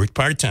job. You've worked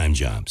part-time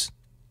jobs.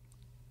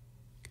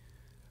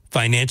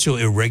 Financial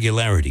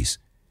irregularities.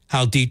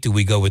 How deep do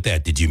we go with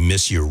that? Did you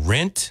miss your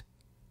rent?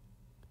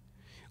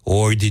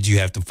 Or did you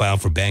have to file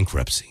for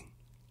bankruptcy?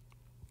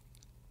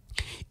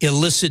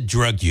 Illicit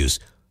drug use.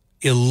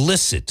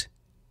 Illicit.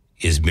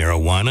 Is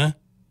marijuana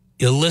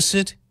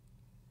illicit?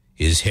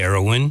 Is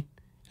heroin?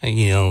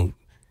 I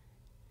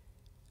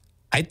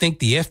think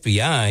the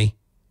FBI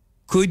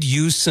could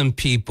use some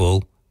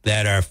people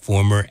that are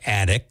former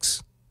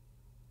addicts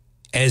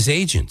as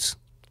agents.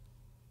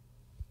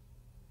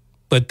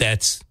 But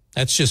that's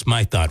just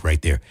my thought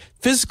right there.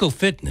 Physical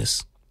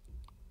fitness,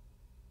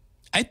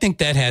 I think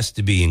that has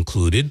to be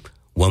included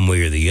one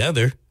way or the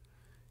other.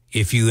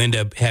 If you end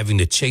up having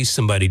to chase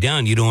somebody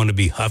down, you don't want to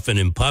be huffing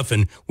and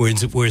puffing.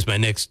 Where's my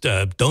next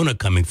donut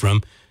coming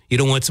from? You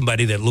don't want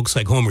somebody that looks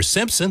like Homer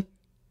Simpson.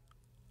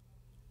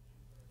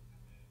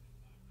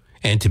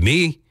 And to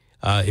me,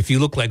 if you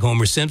look like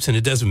Homer Simpson,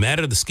 it doesn't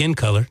matter the skin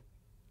color.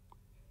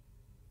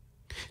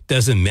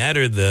 Doesn't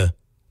matter the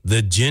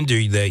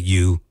gender that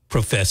you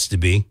profess to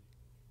be.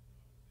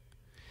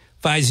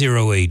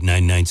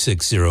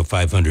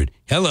 508-996-0500.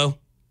 Hello.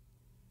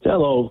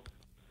 Hello.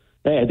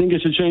 Hey, I think you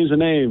should change the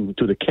name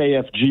to the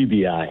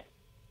KFGBI.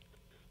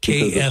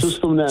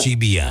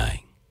 KFGBI.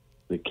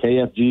 The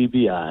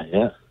KFGBI,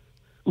 yeah.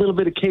 A little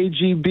bit of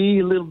KGB,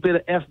 a little bit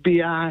of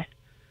FBI,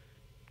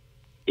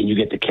 and you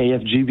get the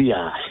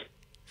KFGBI.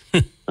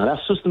 Now, that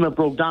system that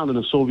broke down in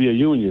the Soviet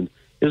Union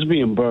is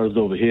being birthed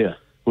over here.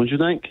 Wouldn't you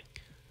think?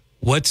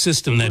 What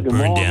system that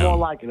burned down? More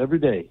like it every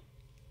day.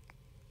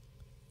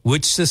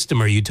 Which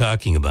system are you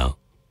talking about?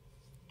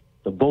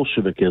 The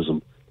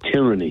Bolshevikism,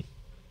 tyranny.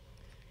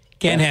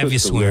 Can't have you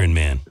swearing,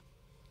 man.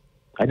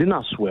 I did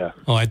not swear.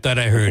 Oh, I thought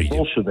I heard you.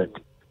 Bolshevik.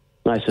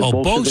 No, I said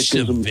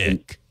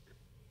Bolshevik.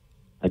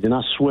 I did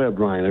not swear,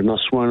 Brian. I did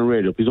not swear on the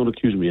radio. Please don't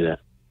accuse me of that.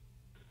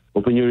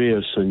 Open your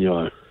ears,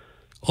 senor.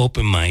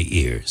 Open my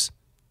ears.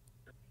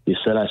 You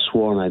said I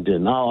swore and I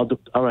didn't. All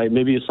right,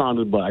 maybe it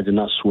sounded, but I did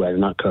not swear. I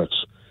did not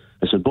curse.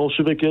 I said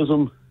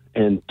Bolshevikism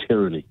and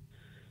tyranny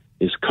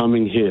is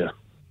coming here.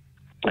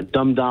 A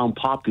dumbed-down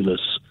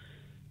populace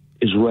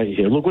is right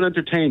here. Look what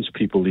entertains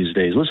people these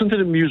days. Listen to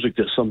the music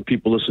that some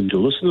people listen to.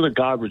 Listen to the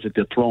garbage that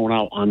they're throwing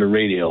out on the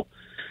radio.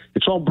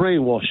 It's all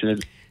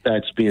brainwashing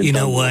that's being done. You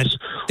know what?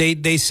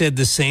 They said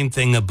the same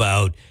thing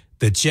about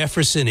the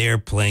Jefferson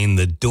Airplane,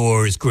 the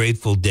Doors,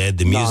 Grateful Dead,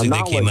 the music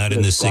that came out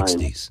in the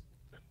 60s.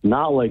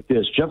 Not like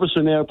this.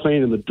 Jefferson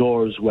Airplane and the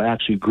Doors were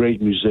actually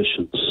great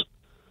musicians.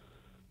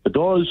 The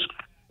Doors,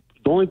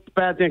 the only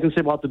bad thing I can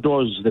say about the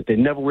Doors is that they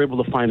never were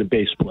able to find a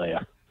bass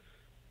player.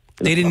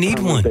 They didn't need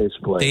one.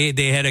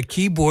 They had a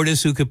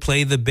keyboardist who could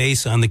play the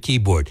bass on the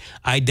keyboard.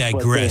 I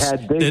digress.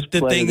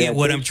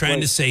 What I'm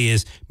trying to say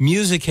is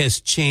music has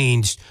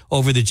changed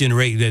over the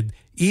generation.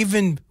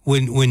 Even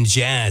when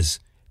jazz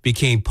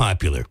became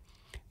popular,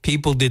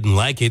 people didn't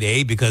like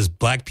it, because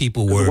black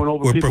people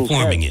were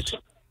performing it.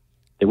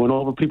 They went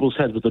over people's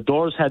heads. But the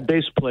Doors had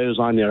bass players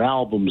on their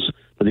albums,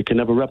 but they could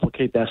never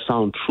replicate that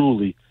sound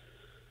truly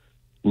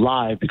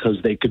live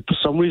because they could, for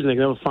some reason, they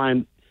could never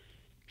find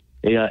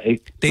they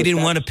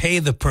didn't want to pay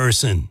the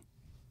person.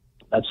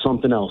 That's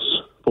something else.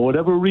 For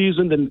whatever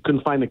reason, they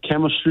couldn't find the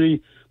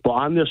chemistry. But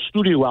on their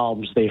studio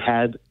albums, they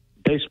had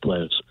bass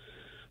players.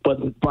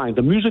 But Brian,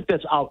 the music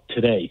that's out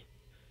today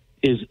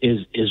is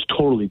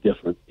totally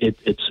different.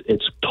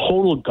 It's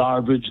total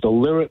garbage. The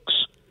lyrics,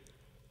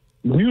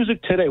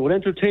 music today, what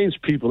entertains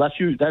people, that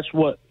is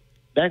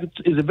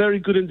a very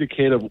good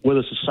indicator of where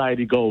the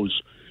society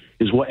goes,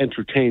 is what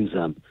entertains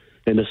them.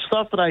 And the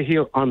stuff that I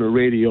hear on the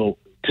radio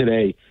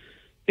today,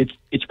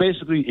 it's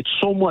basically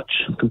so much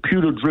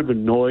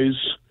computer-driven noise.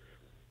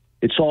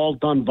 It's all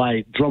done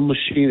by drum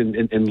machine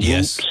and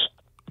yes. loops.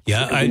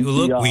 Yeah,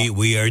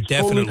 we are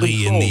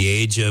definitely in the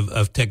age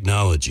of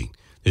technology.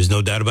 There's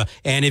no doubt about it.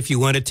 And if you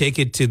want to take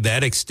it to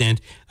that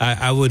extent,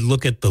 I would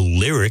look at the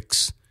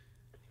lyrics,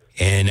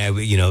 and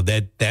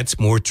that's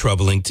more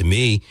troubling to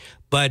me.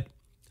 But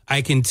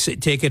I can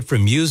take it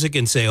from music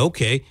and say,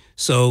 okay,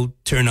 so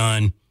turn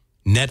on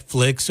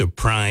Netflix or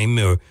Prime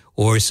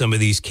or some of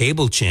these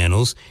cable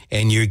channels,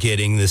 and you're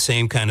getting the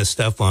same kind of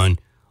stuff on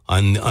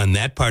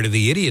that part of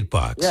the idiot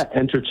box. Yeah,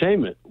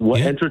 entertainment.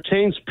 What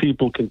entertains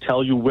people can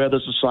tell you where the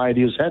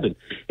society is headed.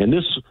 In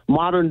this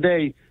modern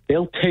day,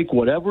 they'll take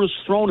whatever is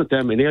thrown at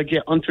them, and they'll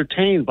get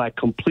entertained by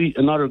complete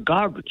and utter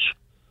garbage.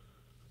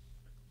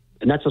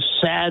 And that's a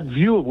sad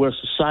view of where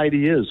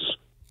society is.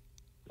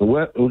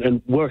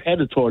 And we're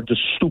headed toward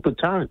just stupid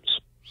times.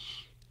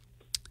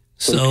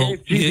 So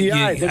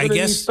I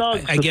guess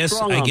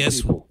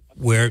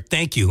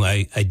thank you.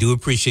 I do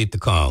appreciate the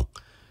call.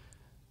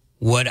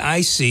 What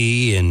I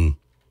see, and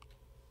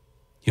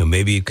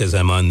maybe because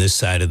I'm on this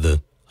side of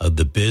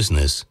the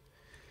business,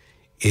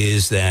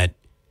 is that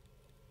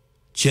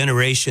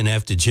generation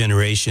after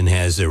generation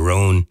has their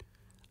own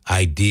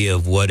idea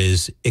of what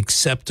is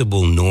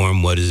acceptable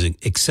norm, what is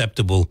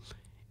acceptable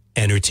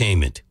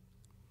entertainment.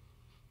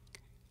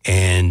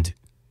 And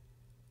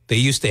they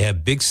used to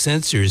have big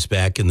censors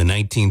back in the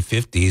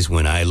 1950s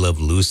when I Love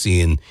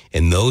Lucy and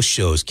those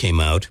shows came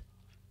out.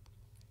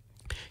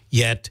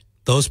 Yet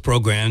those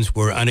programs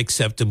were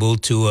unacceptable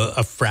to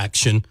a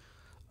fraction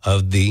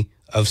of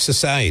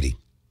society.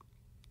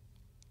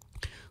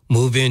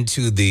 Move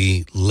into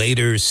the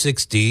later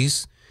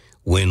 60s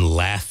when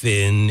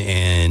Laugh-In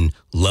and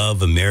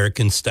Love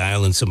American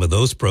Style and some of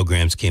those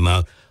programs came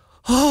out.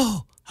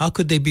 Oh, how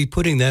could they be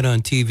putting that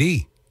on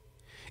TV?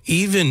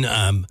 Even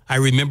I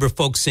remember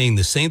folks saying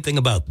the same thing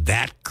about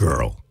That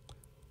Girl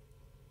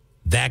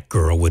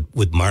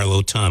with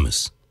Marlo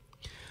Thomas.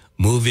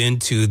 Move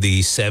into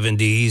the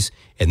 70s,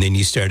 and then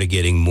you started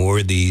getting more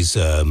of these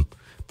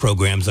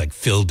programs like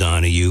Phil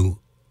Donahue.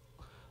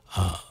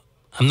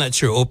 I'm not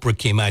sure Oprah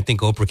came out. I think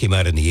Oprah came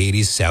out in the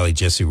 80s, Sally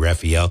Jesse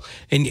Raphael.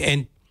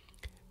 And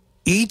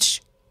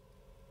each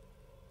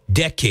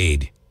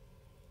decade,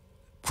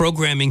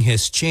 programming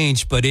has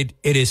changed, but it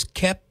has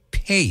kept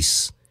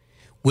pace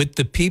with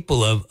the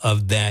people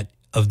of that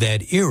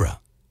era.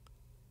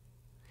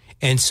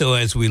 And so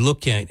as we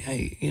look at,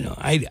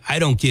 I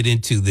don't get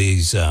into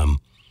these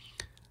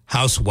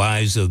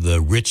housewives of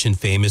the rich and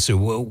famous, or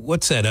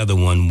what's that other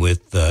one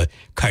with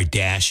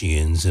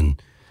Kardashians,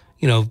 and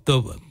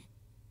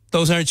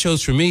those aren't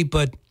shows for me.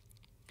 But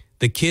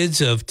the kids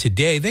of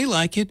today, they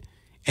like it,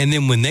 and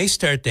then when they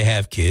start to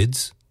have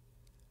kids,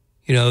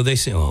 they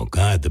say, "Oh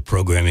God, the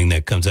programming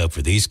that comes out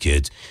for these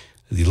kids."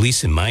 At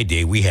least in my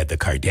day, we had the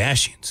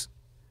Kardashians.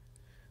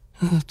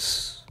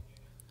 That's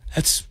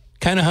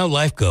kind of how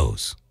life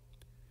goes.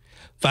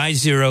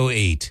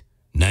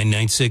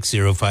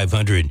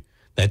 508-996-0500.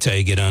 That's how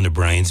you get on to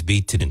Brian's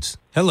Beat today.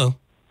 Hello.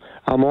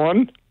 I'm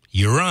on?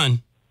 You're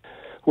on.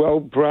 Well,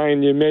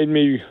 Brian, you made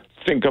me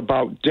think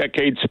about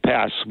decades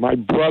past. My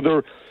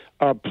brother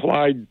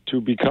applied to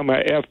become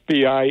an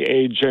FBI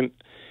agent,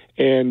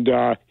 and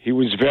he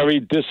was very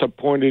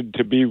disappointed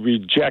to be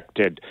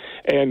rejected.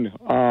 And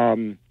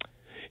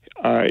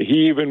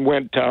he even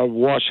went to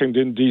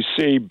Washington,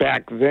 D.C.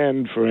 back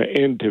then for an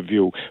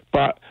interview.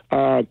 But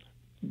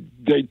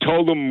they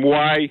told him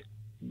why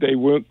they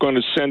weren't going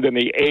to send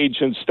any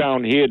agents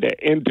down here to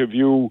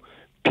interview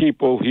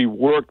people he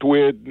worked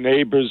with,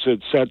 neighbors,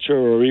 etc.,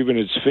 or even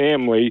his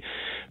family,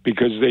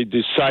 because they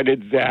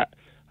decided that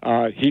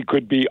he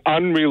could be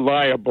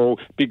unreliable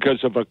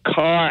because of a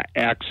car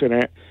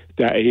accident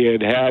that he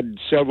had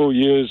several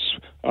years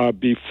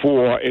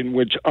before, in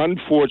which,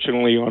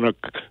 unfortunately, on a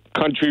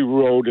country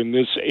road in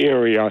this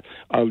area,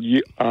 a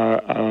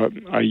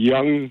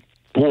young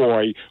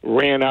boy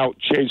ran out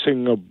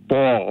chasing a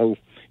ball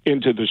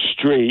into the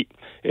street,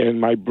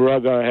 and my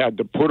brother had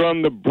to put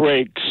on the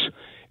brakes,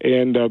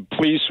 and a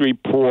police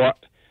report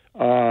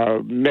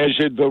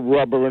measured the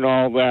rubber and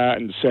all that,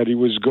 and said he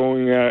was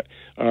going at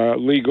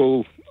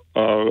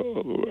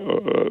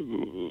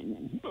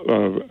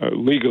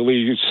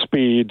legally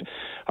speed,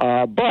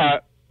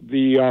 but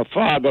the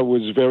father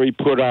was very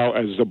put out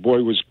as the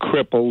boy was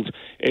crippled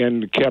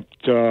and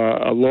kept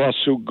a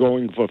lawsuit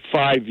going for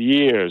 5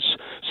 years.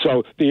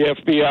 So the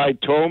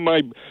FBI told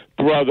my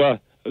brother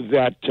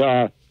that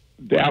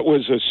that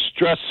was a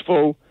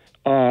stressful,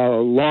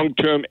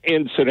 long-term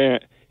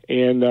incident,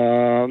 and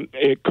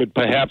it could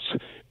perhaps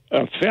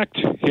affect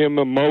him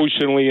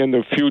emotionally in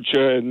the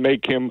future and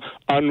make him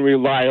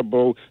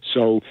unreliable.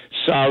 So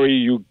sorry,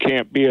 you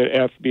can't be an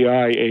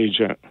FBI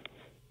agent.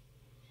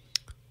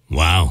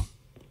 Wow.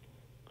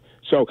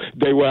 So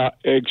they were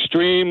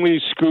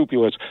extremely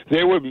scrupulous.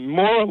 They were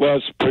more or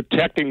less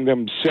protecting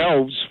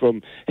themselves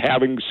from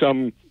having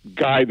some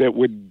guy that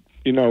would,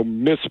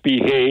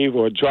 misbehave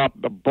or drop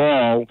the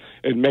ball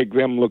and make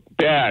them look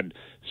bad.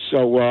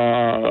 So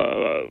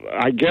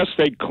I guess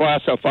they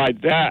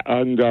classified that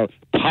under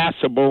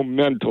possible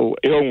mental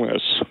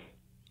illness.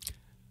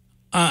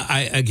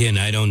 I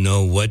don't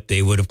know what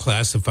they would have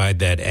classified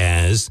that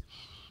as,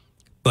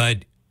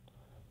 but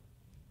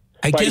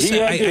I guess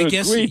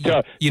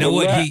you know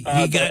what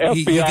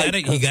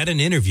he got an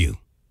interview.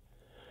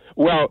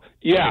 Well,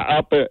 yeah,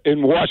 up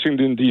in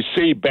Washington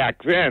D.C.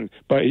 back then,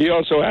 but he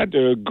also had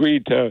to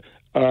agree to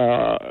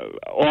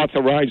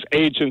authorize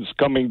agents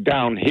coming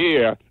down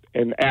here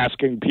and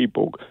asking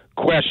people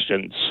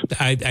questions.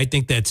 I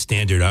think that's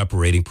standard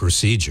operating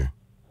procedure.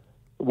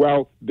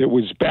 Well, it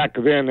was back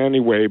then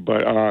anyway,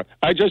 but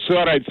I just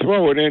thought I'd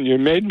throw it in. You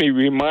made me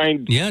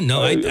remind. Yeah,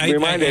 no, I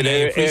appreciate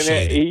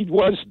it. He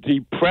was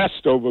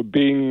depressed over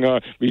being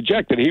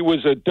rejected. He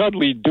was a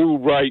Dudley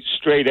Do-Right,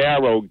 straight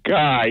arrow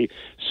guy,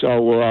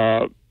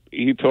 so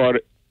he thought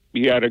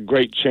he had a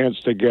great chance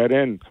to get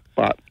in.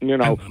 But, you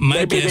know,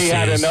 maybe they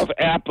had enough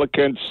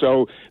applicants,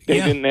 so they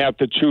didn't have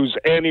to choose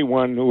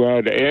anyone who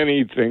had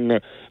anything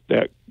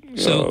that.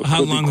 So,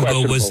 how long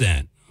ago was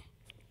that?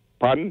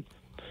 Pardon?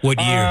 What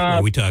year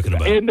are we talking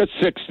about? In the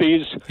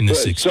 60s. In the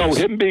 60s. So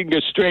him being a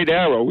straight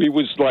arrow, he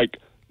was like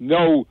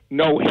no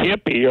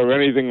hippie or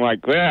anything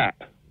like that,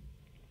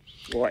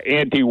 or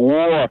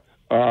anti-war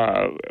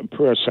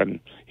person.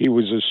 He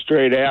was a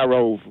straight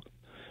arrow,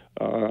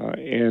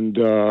 and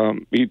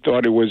he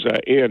thought it was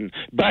in.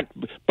 But,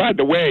 by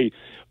the way,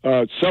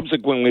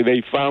 subsequently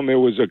they found there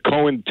was a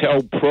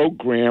COINTEL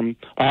program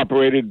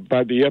operated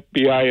by the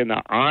FBI and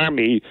the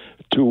Army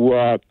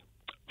to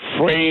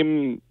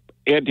frame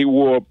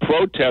anti-war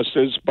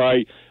protesters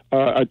by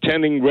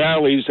attending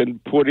rallies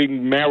and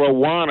putting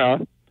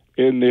marijuana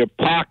in their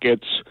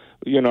pockets,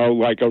 you know,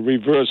 like a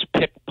reverse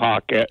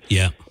pickpocket.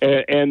 Yeah.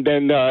 And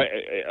then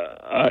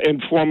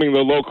informing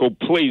the local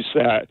police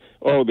that,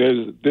 oh,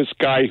 there's this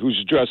guy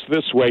who's dressed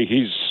this way,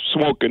 he's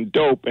smoking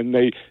dope, and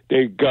they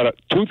got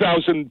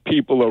 2,000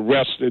 people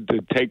arrested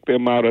to take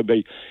them out of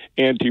the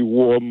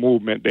anti-war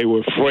movement. They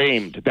were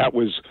framed. That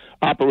was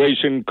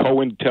Operation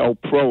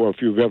COINTELPRO,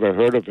 if you've ever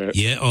heard of it.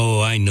 Yeah,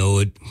 I know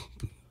it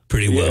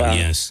pretty well,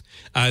 yes.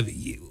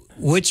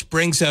 Which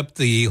brings up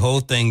the whole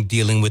thing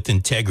dealing with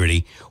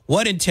integrity.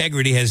 What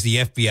integrity has the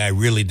FBI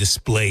really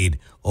displayed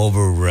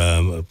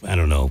over,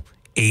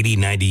 80,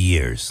 90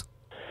 years?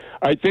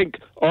 I think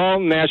all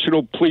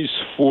national police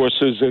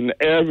forces in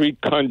every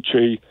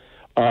country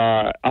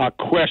are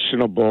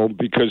questionable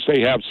because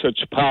they have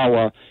such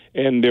power,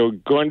 and there are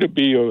going to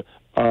be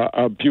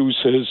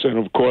abuses, and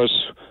of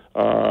course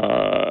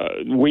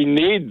we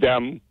need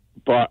them,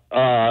 but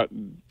there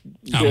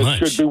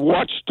should be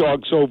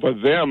watchdogs over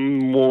them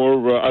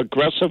more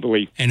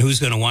aggressively. And who's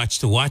going to watch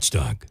the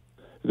watchdog?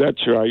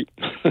 That's right.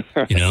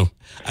 You know,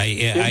 I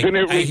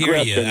hear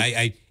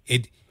you.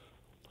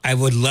 I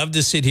would love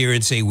to sit here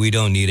and say we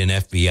don't need an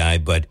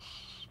FBI, but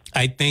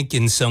I think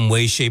in some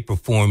way, shape, or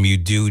form you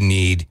do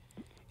need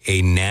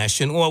a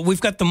national. Well, we've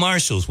got the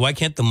marshals. Why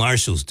can't the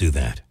marshals do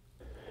that?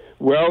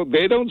 Well,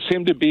 they don't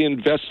seem to be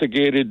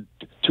investigated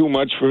too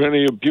much for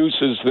any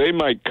abuses they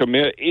might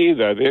commit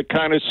either. They're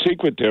kind of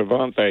secretive,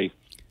 aren't they?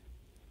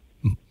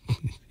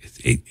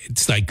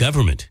 It's like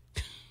government.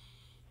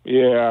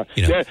 Yeah.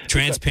 You know,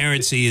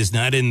 transparency is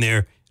not in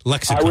their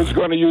lexicon. I was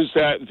going to use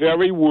that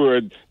very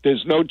word.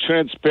 There's no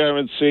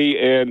transparency,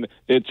 and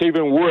it's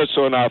even worse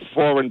on our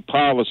foreign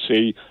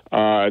policy.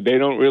 They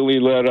don't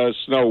really let us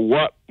know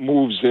what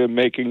moves they're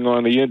making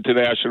on the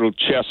international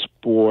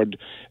chessboard,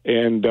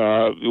 and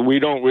we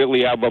don't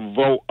really have a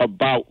vote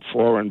about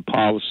foreign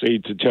policy,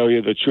 to tell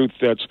you the truth.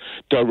 That's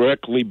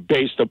directly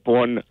based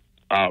upon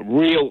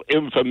real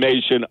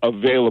information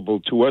available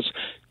to us,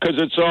 because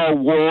it's all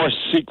war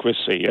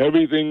secrecy.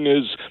 Everything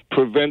is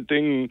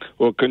preventing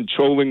or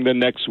controlling the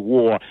next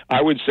war.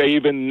 I would say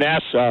even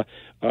NASA,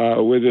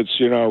 with its,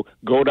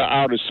 go to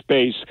outer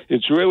space,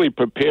 it's really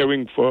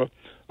preparing for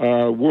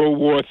World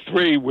War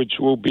III, which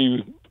will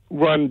be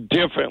run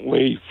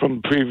differently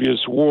from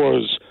previous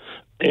wars.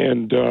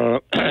 And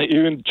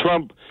even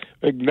Trump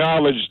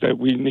acknowledged that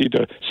we need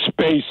a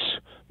space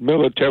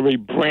military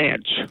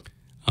branch.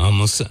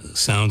 Almost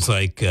sounds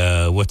like,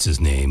 what's his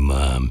name?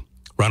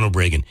 Ronald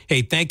Reagan.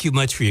 Hey, thank you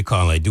much for your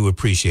call. I do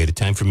appreciate it.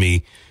 Time for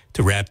me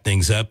to wrap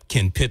things up.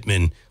 Ken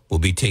Pittman will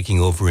be taking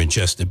over in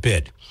just a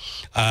bit.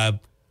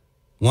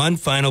 One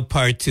final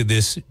part to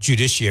this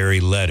judiciary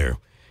letter,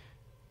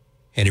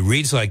 and it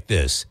reads like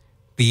this.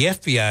 The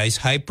FBI's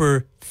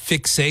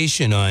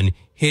hyper-fixation on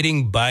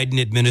hitting Biden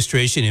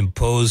administration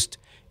imposed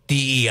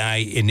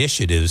DEI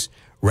initiatives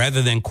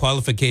rather than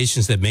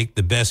qualifications that make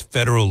the best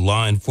federal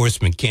law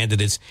enforcement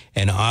candidates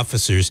and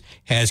officers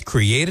has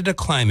created a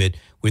climate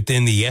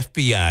within the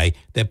FBI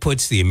that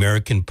puts the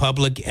American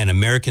public and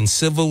American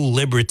civil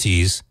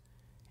liberties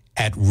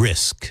at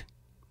risk.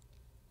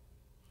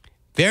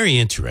 Very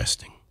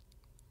interesting.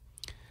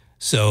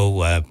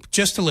 So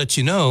just to let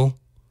you know,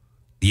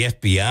 the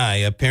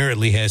FBI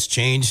apparently has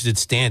changed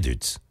its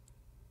standards.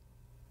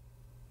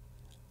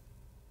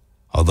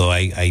 Although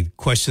I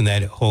question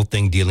that whole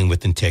thing dealing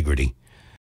with integrity.